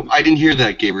 Oh, I didn't hear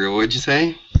that, Gabriel. What did you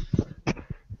say?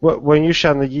 When you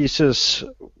channel Jesus,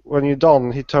 when you're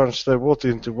done, he turns the water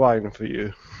into wine for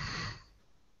you.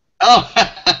 Oh,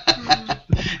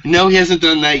 no, he hasn't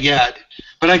done that yet,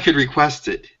 but I could request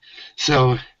it.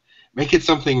 So make it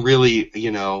something really,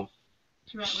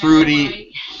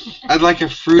 fruity. I'd like a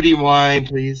fruity wine,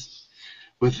 please,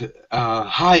 with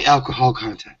high alcohol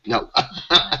content. No,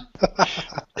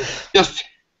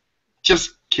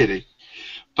 just kidding.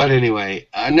 But anyway,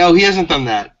 no, he hasn't done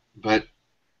that, but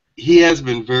he has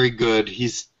been very good.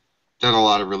 He's done a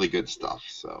lot of really good stuff.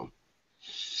 So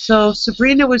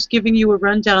Sabrina was giving you a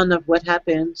rundown of what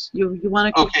happens. You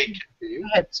want to? Okay. Go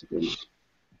ahead, Sabrina.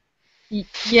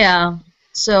 Yeah.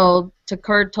 So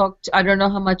Tekkrr talked. I don't know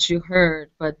how much you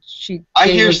heard, but I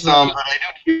hear some, but I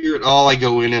don't hear it all. I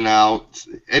go in and out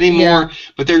anymore. Yeah.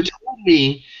 But they're telling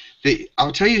me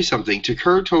I'll tell you something.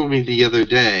 Tekkrr told me the other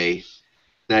day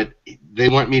that they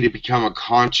want me to become a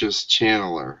conscious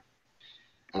channeler.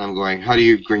 And I'm going, how are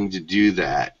you going to do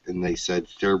that? And they said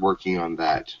they're working on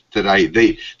that.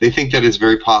 They think that it's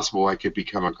very possible I could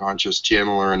become a conscious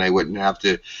channeler and I wouldn't have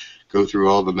to go through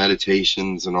all the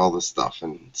meditations and all this stuff.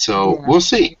 And so we'll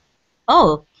see.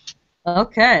 Oh,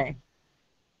 okay.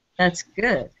 That's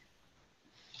good.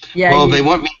 Yeah. Well, they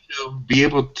want me to be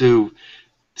able to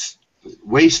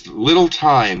waste little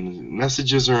time.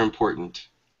 Messages are important.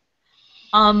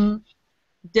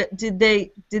 Did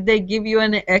they give you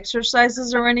any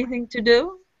exercises or anything to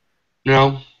do?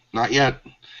 No, not yet.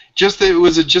 It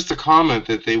was just a comment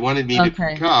that they wanted me to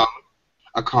become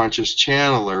a conscious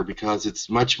channeler because it's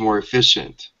much more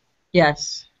efficient.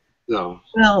 Yes. So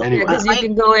well, anyway, because you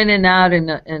can go in and out in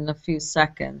a few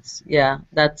seconds. Yeah,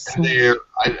 that's.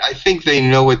 I think they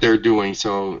know what they're doing.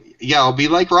 So yeah, I'll be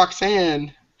like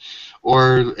Roxanne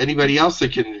or anybody else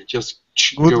that can just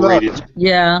go right in.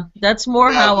 Yeah, that's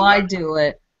more how I do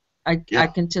it. I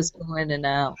can just go in and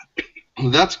out.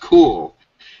 That's cool.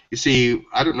 You see,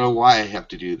 I don't know why I have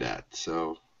to do that.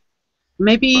 So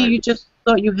maybe you just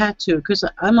thought you had to, because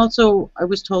I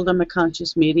was told I'm a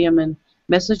conscious medium, and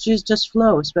messages just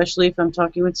flow, especially if I'm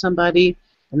talking with somebody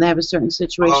and they have a certain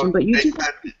situation. But they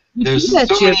said there's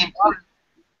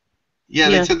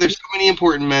so many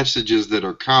important messages that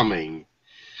are coming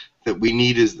that we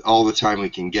need all the time we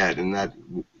can get, and that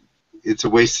it's a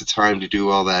waste of time to do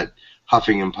all that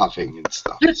huffing and puffing and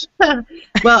stuff.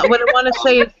 Well, what I want to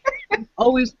say is you've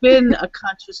always been a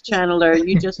conscious channeler.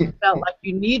 You just felt like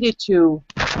you needed to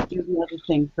do the other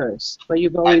thing first. But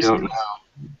you've always... I don't know.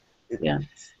 Yeah.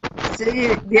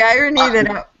 See, the irony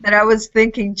that I was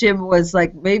thinking, Jim, was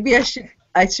like, maybe I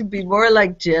should be more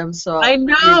like Jim. So I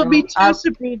know, me too,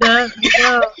 Sabrina. I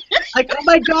know. Like, oh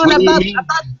my God, I'm not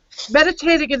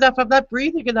meditating enough. I'm not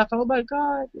breathing enough. Oh my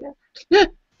God. Yeah.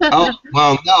 Oh,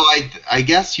 well, no, I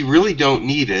guess you really don't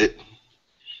need it.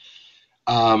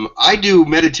 I do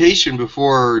meditation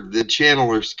before the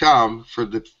channelers come.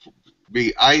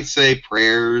 I say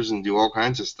prayers and do all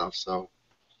kinds of stuff. So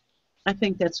I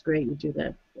think that's great you do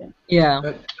that. Yeah.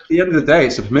 At the end of the day,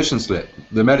 it's a permission slip.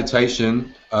 The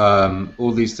meditation,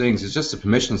 all these things, it's just a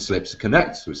permission slip to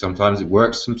connect. Sometimes it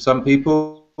works for some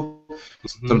people.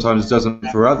 Sometimes it doesn't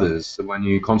for others. So when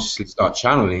you consciously start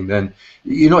channeling, then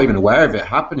you're not even aware of it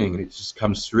happening, and it just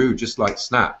comes through just like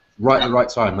snap, right at the right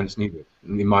time when it's needed,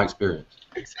 in my experience.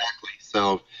 Exactly.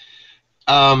 So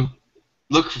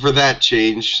look for that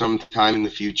change sometime in the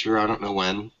future. I don't know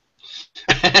when.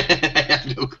 I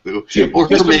have no clue. Or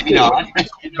maybe not.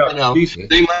 You never know.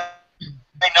 They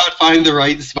might not find the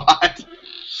right spot.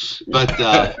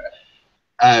 But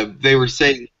they were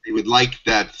saying they would like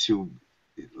to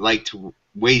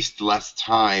waste less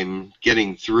time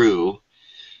getting through.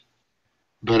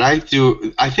 But I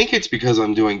think it's because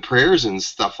I'm doing prayers and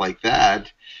stuff like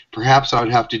that. Perhaps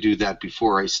I'd have to do that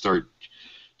before I start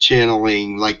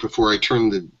channeling, like before I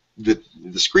turn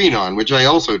the screen on, which I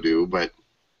also do, but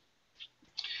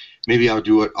maybe I'll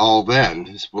do it all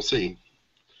then. We'll see.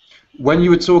 When you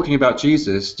were talking about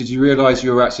Jesus, did you realize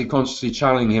you were actually consciously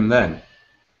channeling him then?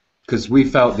 Because we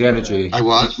felt the energy. I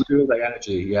was? We feel the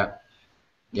energy, yeah.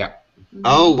 Yeah.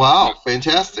 Oh, wow.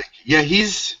 Fantastic. Yeah,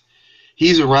 he's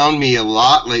around me a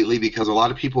lot lately because a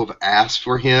lot of people have asked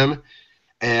for him,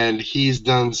 and he's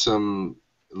done some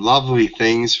lovely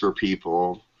things for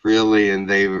people, really,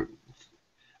 and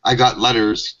I got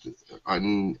letters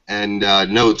and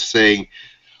notes saying,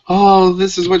 oh,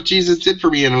 this is what Jesus did for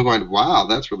me, and I'm going, wow,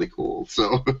 that's really cool.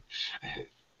 So,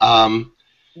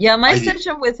 yeah, my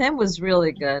session with him was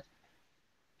really good.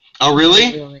 Oh,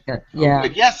 really? Really good. Yeah.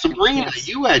 Yeah, Sabrina,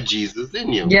 you had Jesus,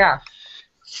 didn't you? Yeah.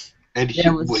 And he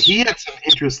had some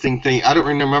interesting thing. I don't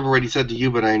remember what he said to you,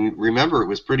 but I remember it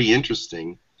was pretty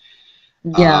interesting.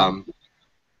 Yeah.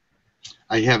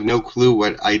 I have no clue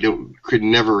what could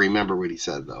never remember what he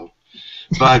said though.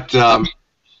 But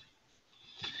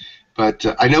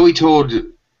I know he told.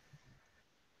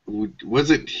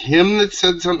 Was it him that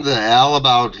said something to Al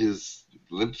about his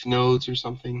lymph nodes or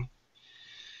something?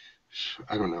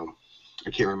 I don't know.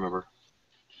 I can't remember.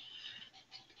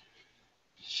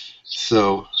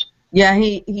 So. Yeah,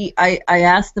 I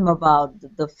asked him about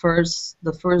the first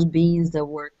beings that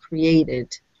were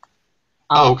created.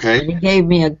 Okay. And he gave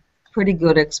me a pretty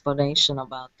good explanation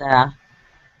about that.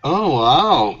 Oh,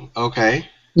 wow. Okay.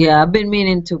 Yeah, I've been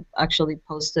meaning to actually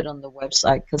post it on the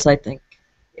website because I think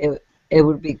it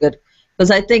would be good.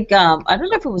 Because I think, I don't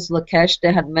know if it was Lakesh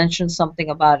that had mentioned something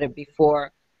about it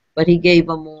before, but he gave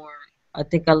a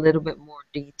little bit more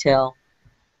detail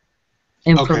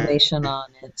information on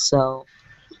it. So.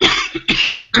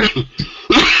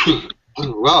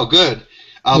 Well, good.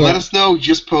 Let us know.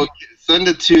 Just send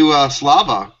it to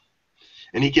Slava,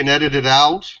 and he can edit it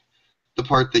out, the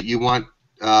part that you want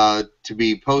to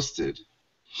be posted.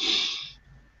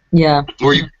 Yeah.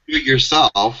 Or you can do it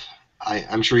yourself.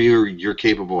 I'm sure you're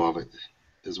capable of it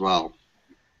as well.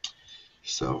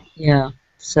 So. Yeah.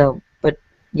 So, but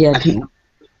yeah,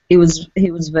 he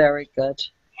was very good.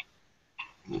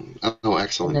 Oh,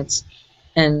 excellent.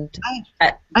 And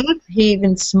he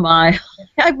even smiled.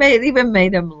 I even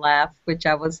made him laugh, which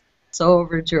I was so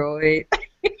overjoyed.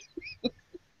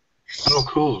 Oh,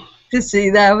 cool. To see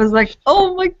that, I was like,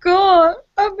 oh my God,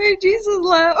 I made Jesus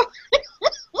laugh.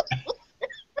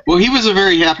 Well, he was a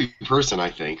very happy person, I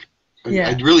think. Yeah.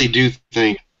 I really do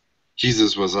think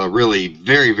Jesus was a really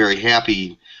very, very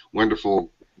happy, wonderful,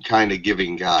 kind of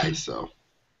giving guy. So.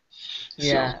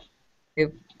 Yeah.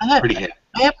 Pretty happy.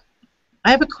 I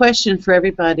have a question for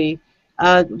everybody.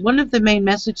 One of the main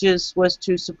messages was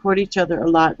to support each other a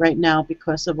lot right now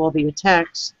because of all the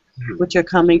attacks which are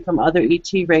coming from other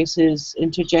ET races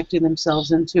interjecting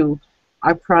themselves into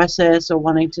our process or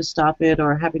wanting to stop it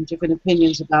or having different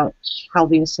opinions about how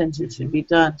the ascension should be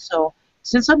done. So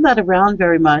since I'm not around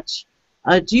very much,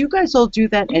 do you guys all do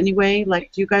that anyway?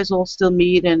 Like, do you guys all still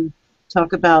meet and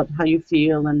talk about how you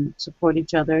feel and support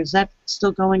each other? Is that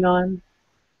still going on?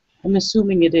 I'm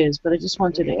assuming it is, but I just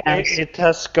wanted to ask. It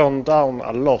has gone down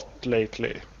a lot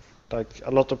lately. Like,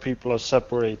 a lot of people are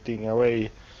separating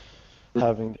away,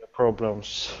 having their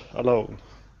problems alone.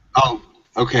 Oh,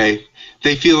 okay.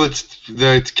 They feel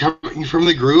it's coming from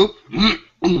the group?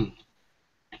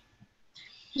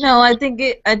 No, I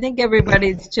think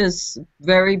everybody's just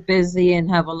very busy and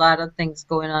have a lot of things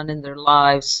going on in their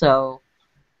lives, so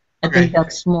I think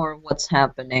that's more what's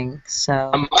happening.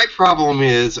 So my problem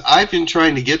is I've been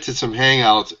trying to get to some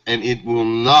hangouts and it will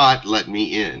not let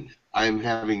me in. I'm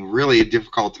having really a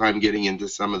difficult time getting into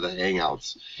some of the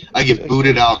hangouts. I get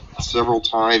booted out several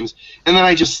times and then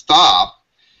I just stop.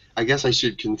 I guess I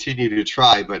should continue to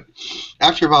try, but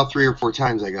after about 3 or 4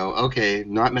 times I go, okay,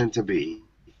 not meant to be.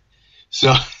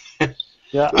 So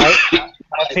yeah,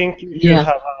 I think you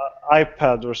have an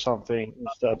iPad or something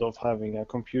instead of having a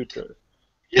computer.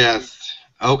 Yes.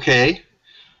 Okay.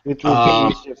 It will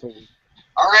be easier for you.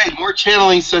 All right, more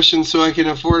channeling sessions so I can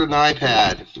afford an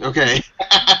iPad. Okay.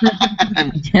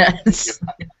 Yes.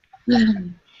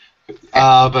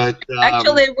 But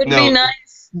actually, it would be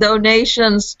nice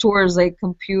donations towards a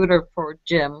computer for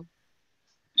Jim.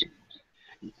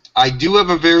 I do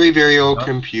have a very, very old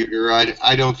computer.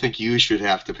 I don't think you should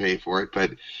have to pay for it,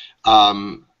 but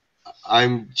I'm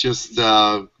just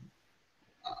I'll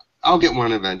get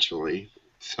one eventually.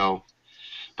 So,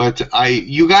 but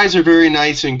you guys are very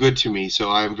nice and good to me,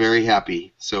 so I'm very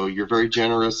happy. So you're very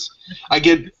generous. I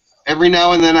get every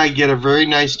now and then I get a very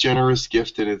nice, generous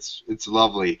gift, and it's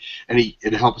lovely, and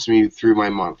it helps me through my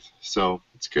month. So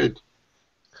it's good.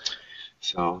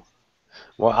 So.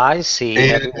 Well, I see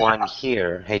everyone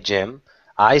here. Hey, Jim.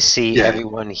 I see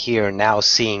everyone here now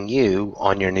seeing you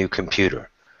on your new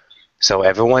computer. So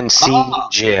everyone's seeing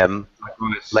Jim,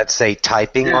 let's say,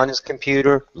 typing on his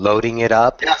computer, loading it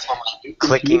up,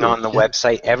 clicking on the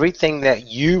website. Everything that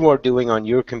you are doing on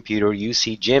your computer, you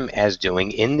see Jim as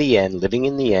doing in the end, living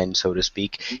in the end, so to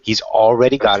speak. He's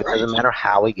already got it. Doesn't matter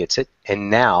how he gets it. And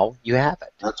now you have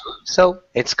it. That's right. So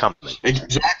it's coming.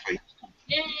 Exactly.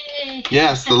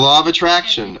 Yes, the law of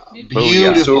attraction.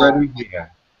 Beautiful.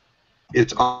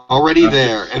 It's already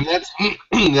there. And that's,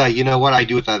 you know what, I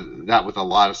do with that with a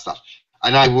lot of stuff.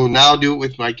 And I will now do it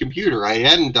with my computer. I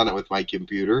hadn't done it with my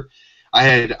computer. I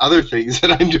had other things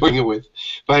that I'm doing it with.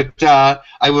 But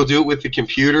I will do it with the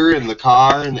computer and the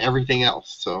car and everything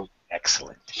else. So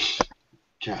excellent.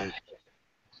 God.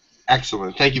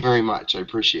 Excellent. Thank you very much. I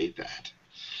appreciate that.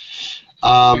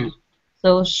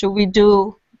 So should we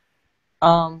do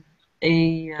a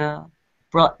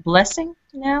blessing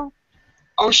now?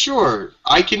 Oh, sure.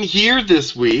 I can hear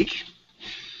this week,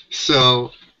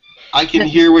 so I can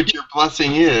hear what your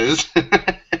blessing is.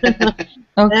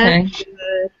 Okay.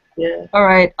 Yeah. All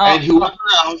right. And whoever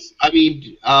else, I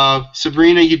mean,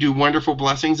 Sabrina, you do wonderful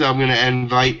blessings. I'm going to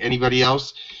invite anybody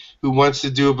else who wants to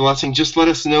do a blessing. Just let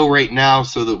us know right now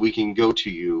so that we can go to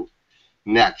you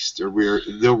next, or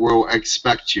we'll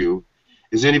expect you.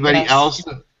 Is anybody else?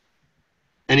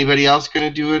 Anybody else going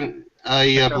to do it?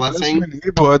 A blessing? In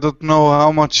Hebrew, I don't know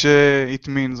how much it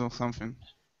means or something.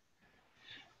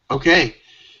 Okay.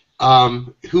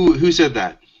 Who said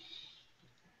that?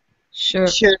 Sure.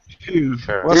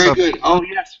 Very good. Oh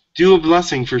yes, do a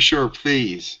blessing for sure,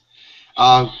 please.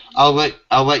 I'll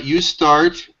let you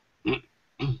start,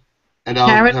 and I'll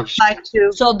Karen have. like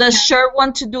to. So does Sher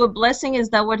want to do a blessing? Is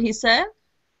that what he said?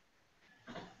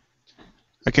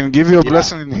 I can give you a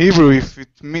blessing in Hebrew if it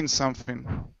means something.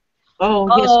 Oh,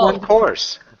 yes, of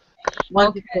course.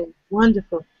 Wonderful,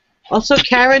 wonderful. Also,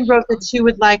 Karen wrote that she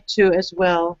would like to as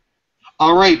well.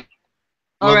 All right.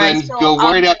 Well, then so go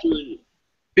right after.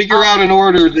 Figure out an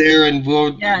order there, and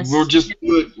we'll just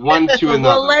do it one to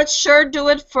another. Well, let Sher do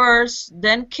it first,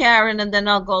 then Karen, and then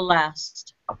I'll go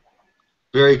last.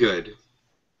 Very good.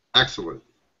 Excellent.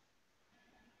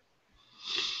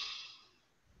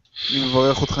 אני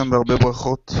מברך אתכם בהרבה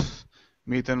ברכות.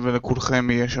 מי ייתן ולכולכם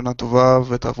יהיה שנה טובה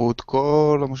ותעברו את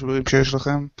כל המשברים שיש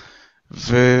לכם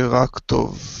ורק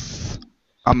טוב.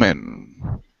 אמן.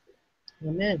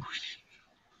 Amen.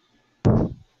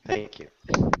 Thank you.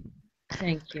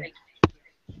 Thank you.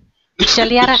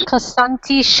 Shaliara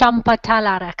Kosanti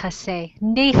Shampatala Kase,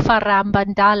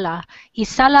 Nefarambandala,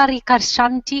 Isalari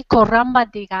Karshanti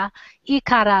Korambadiga,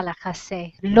 Ikarala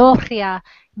Kase, Loria,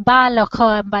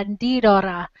 Baloko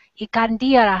Bandidora,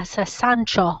 Ikandira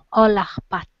Sasancho,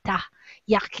 Olahpata,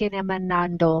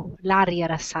 Yakinemanando,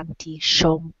 Lariara Santi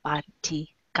Shompati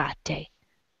Kate.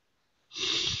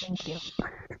 Thank you.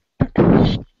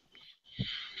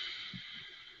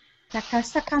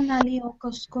 Takasakanali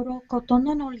okoskoro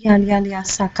kotonono lialialia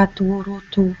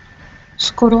sakatuorotu.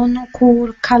 Skorono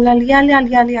kur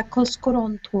kalalialialia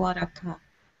koskoron tuaraka.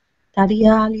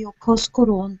 Tariali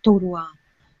okoskoron turua.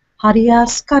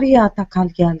 Harias kariata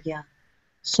kalialia.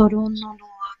 Sorono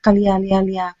lua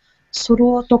kalialialia.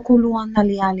 Suroto kuluan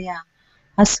alialia.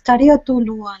 Askariotu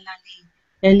lua lali.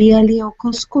 Eliali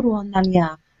okoskoron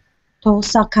alia.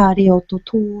 Tosakario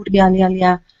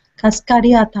tuturialialia.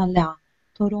 Kaskariata la.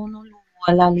 Torono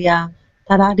alalia,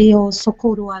 tarario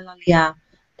sokuru alalia,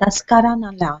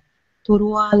 tascaranala,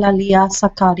 turua alalia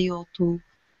sakario tu,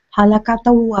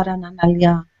 halakata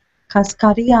uaranalalia,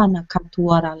 kaskariana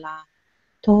katuarala,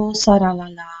 to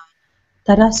saralala,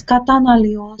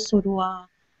 taraskatanalio surua,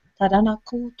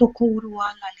 taranaku tokuru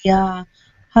alalia,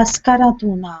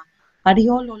 haskaratuna,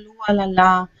 ariolo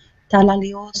lualala,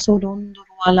 talalio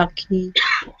sorunduru alaki,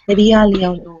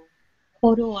 erialiolo,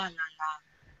 horo alala.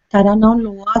 Taranon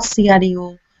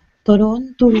luasiario,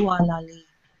 toron turualali,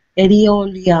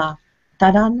 eriolia,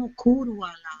 tarano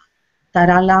kuruala,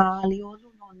 tarala aliolo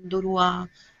nondurua,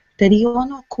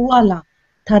 teriono kuala,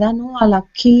 tarano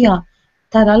alakia,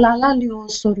 taralala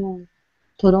liosoru,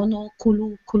 torono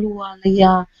kulu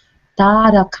kulualia,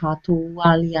 tarakatu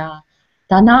alia,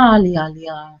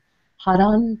 tanalialia,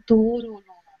 haranturu,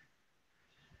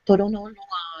 torono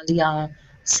lualia,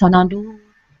 sanadu,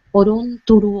 orun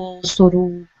turu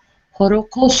soru,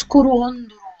 Horokoskuru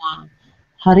ondurua,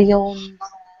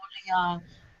 harionduria,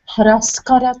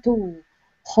 haraskaratu,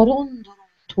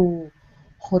 horondurutu,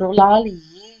 horolali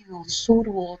yu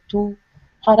suruotu,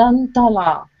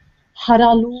 harantala,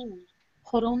 haralu,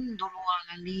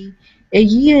 horondurualali,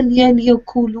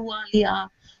 eyelieliokulualia,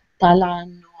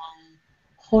 talanua,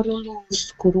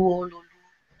 horoluskuruolulu,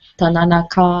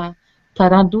 tananaka,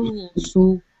 taradusu,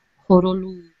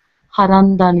 horolu,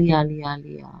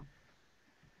 harandalialialia.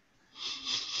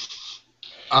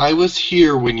 I was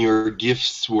here when your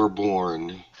gifts were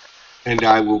born, and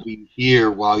I will be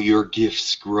here while your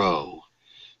gifts grow.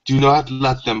 Do not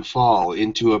let them fall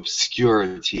into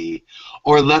obscurity,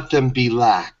 or let them be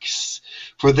lax,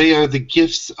 for they are the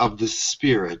gifts of the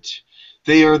Spirit.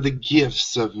 They are the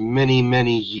gifts of many,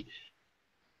 many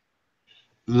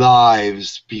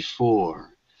lives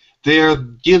before. They are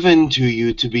given to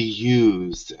you to be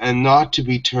used and not to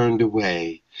be turned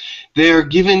away. They are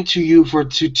given to you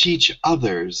to teach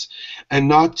others and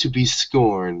not to be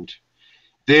scorned.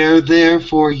 They are there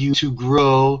for you to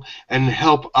grow and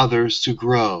help others to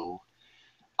grow.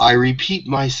 I repeat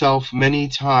myself many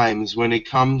times when it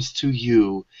comes to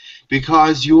you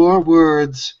because your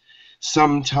words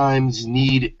sometimes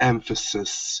need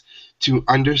emphasis to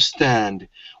understand.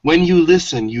 When you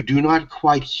listen, you do not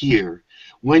quite hear.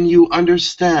 When you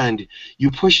understand,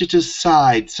 you push it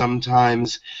aside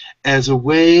sometimes as a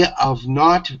way of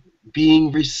not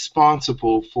being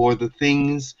responsible for the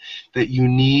things that you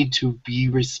need to be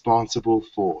responsible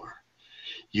for.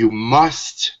 You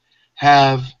must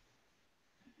have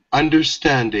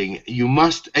understanding. You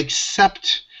must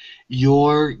accept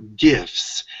your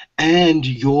gifts and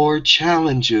your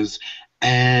challenges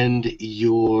and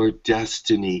your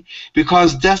destiny,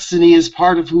 because destiny is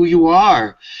part of who you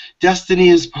are. Destiny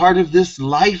is part of this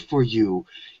life for you.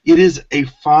 It is a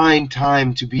fine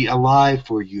time to be alive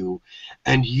for you,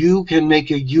 and you can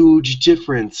make a huge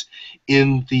difference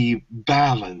in the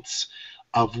balance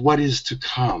of what is to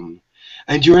come.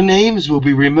 And your names will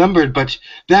be remembered, but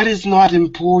that is not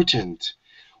important.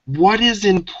 What is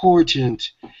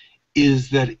important is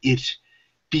that it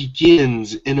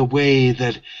begins in a way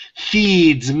that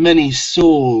feeds many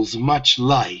souls much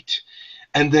light,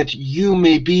 and that you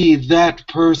may be that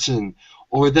person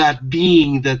or that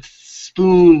being that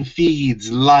spoon feeds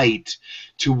light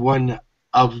to one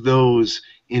of those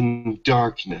in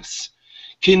darkness.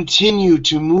 Continue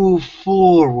to move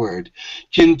forward.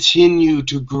 Continue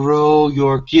to grow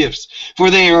your gifts, for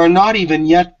they are not even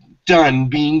yet done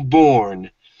being born.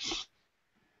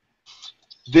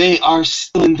 They are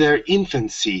still in their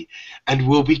infancy and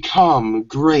will become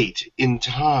great in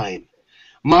time.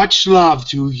 Much love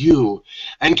to you,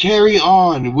 and carry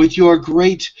on with your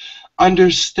great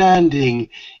understanding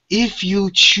if you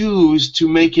choose to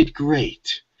make it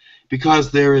great,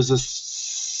 because there is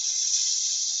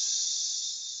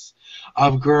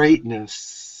of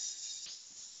greatness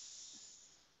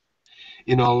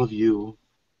in all of you.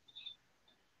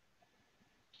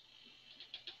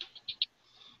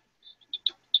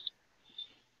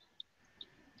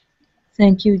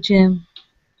 Thank you, Jim.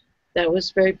 That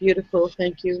was very beautiful.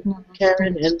 Thank you,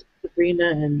 Karen and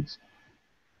Sabrina and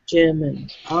Jim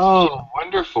and. Oh,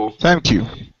 wonderful! Thank you.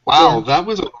 Wow, Yeah. that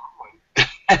was a long one.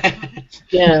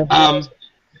 Yeah.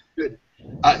 Good.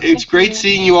 It's great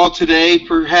seeing you all today.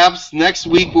 Perhaps next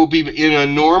week we'll be in a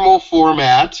normal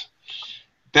format,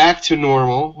 back to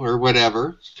normal or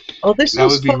whatever. Oh, this That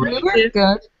was would be fun. really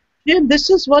Jim. Jim, this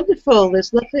is wonderful.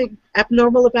 There's nothing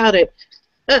abnormal about it.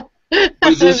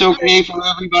 Was this okay for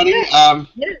everybody?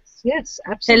 Yes,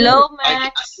 absolutely. Hello,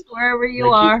 Max, wherever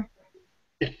you are.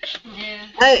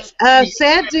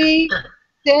 Sandy,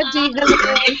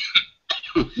 hello.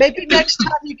 Maybe next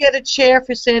time you get a chair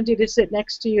for Sandy to sit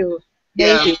next to you.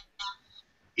 Maybe.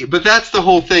 Yeah. But that's the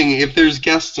whole thing. If there's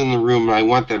guests in the room, I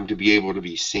want them to be able to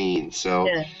be seen. So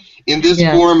in this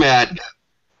format,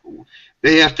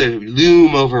 they have to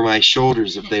loom over my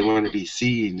shoulders if they want to be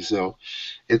seen. So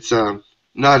it's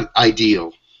not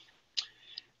ideal.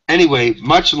 Anyway,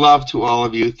 much love to all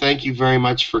of you. Thank you very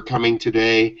much for coming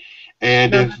today.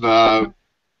 And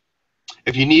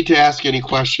if you need to ask any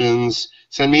questions,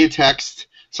 send me a text.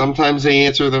 Sometimes they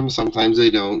answer them, sometimes they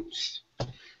don't.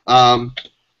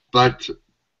 But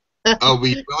I'll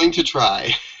be willing to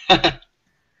try.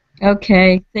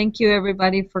 Okay, thank you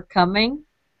everybody for coming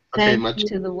to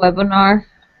the webinar.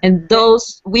 And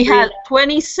those, we had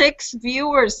 26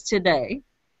 viewers today.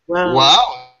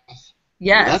 Wow.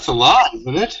 Yes. That's a lot,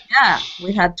 isn't it? Yeah,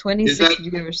 we had 26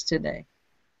 viewers today.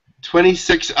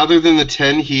 26 other than the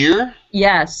 10 here?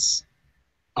 Yes.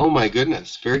 Oh my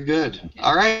goodness, very good.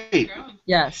 All right.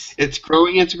 Yes. It's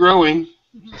growing, it's growing.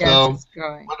 Yes, so, it's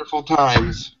growing. Wonderful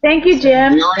times. Thank you,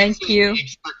 Jim. Thank you.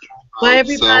 Bye,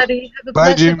 everybody. Have a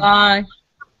Bye, Jim. Bye.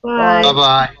 Bye.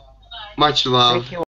 Bye-bye. Much love. Thank you.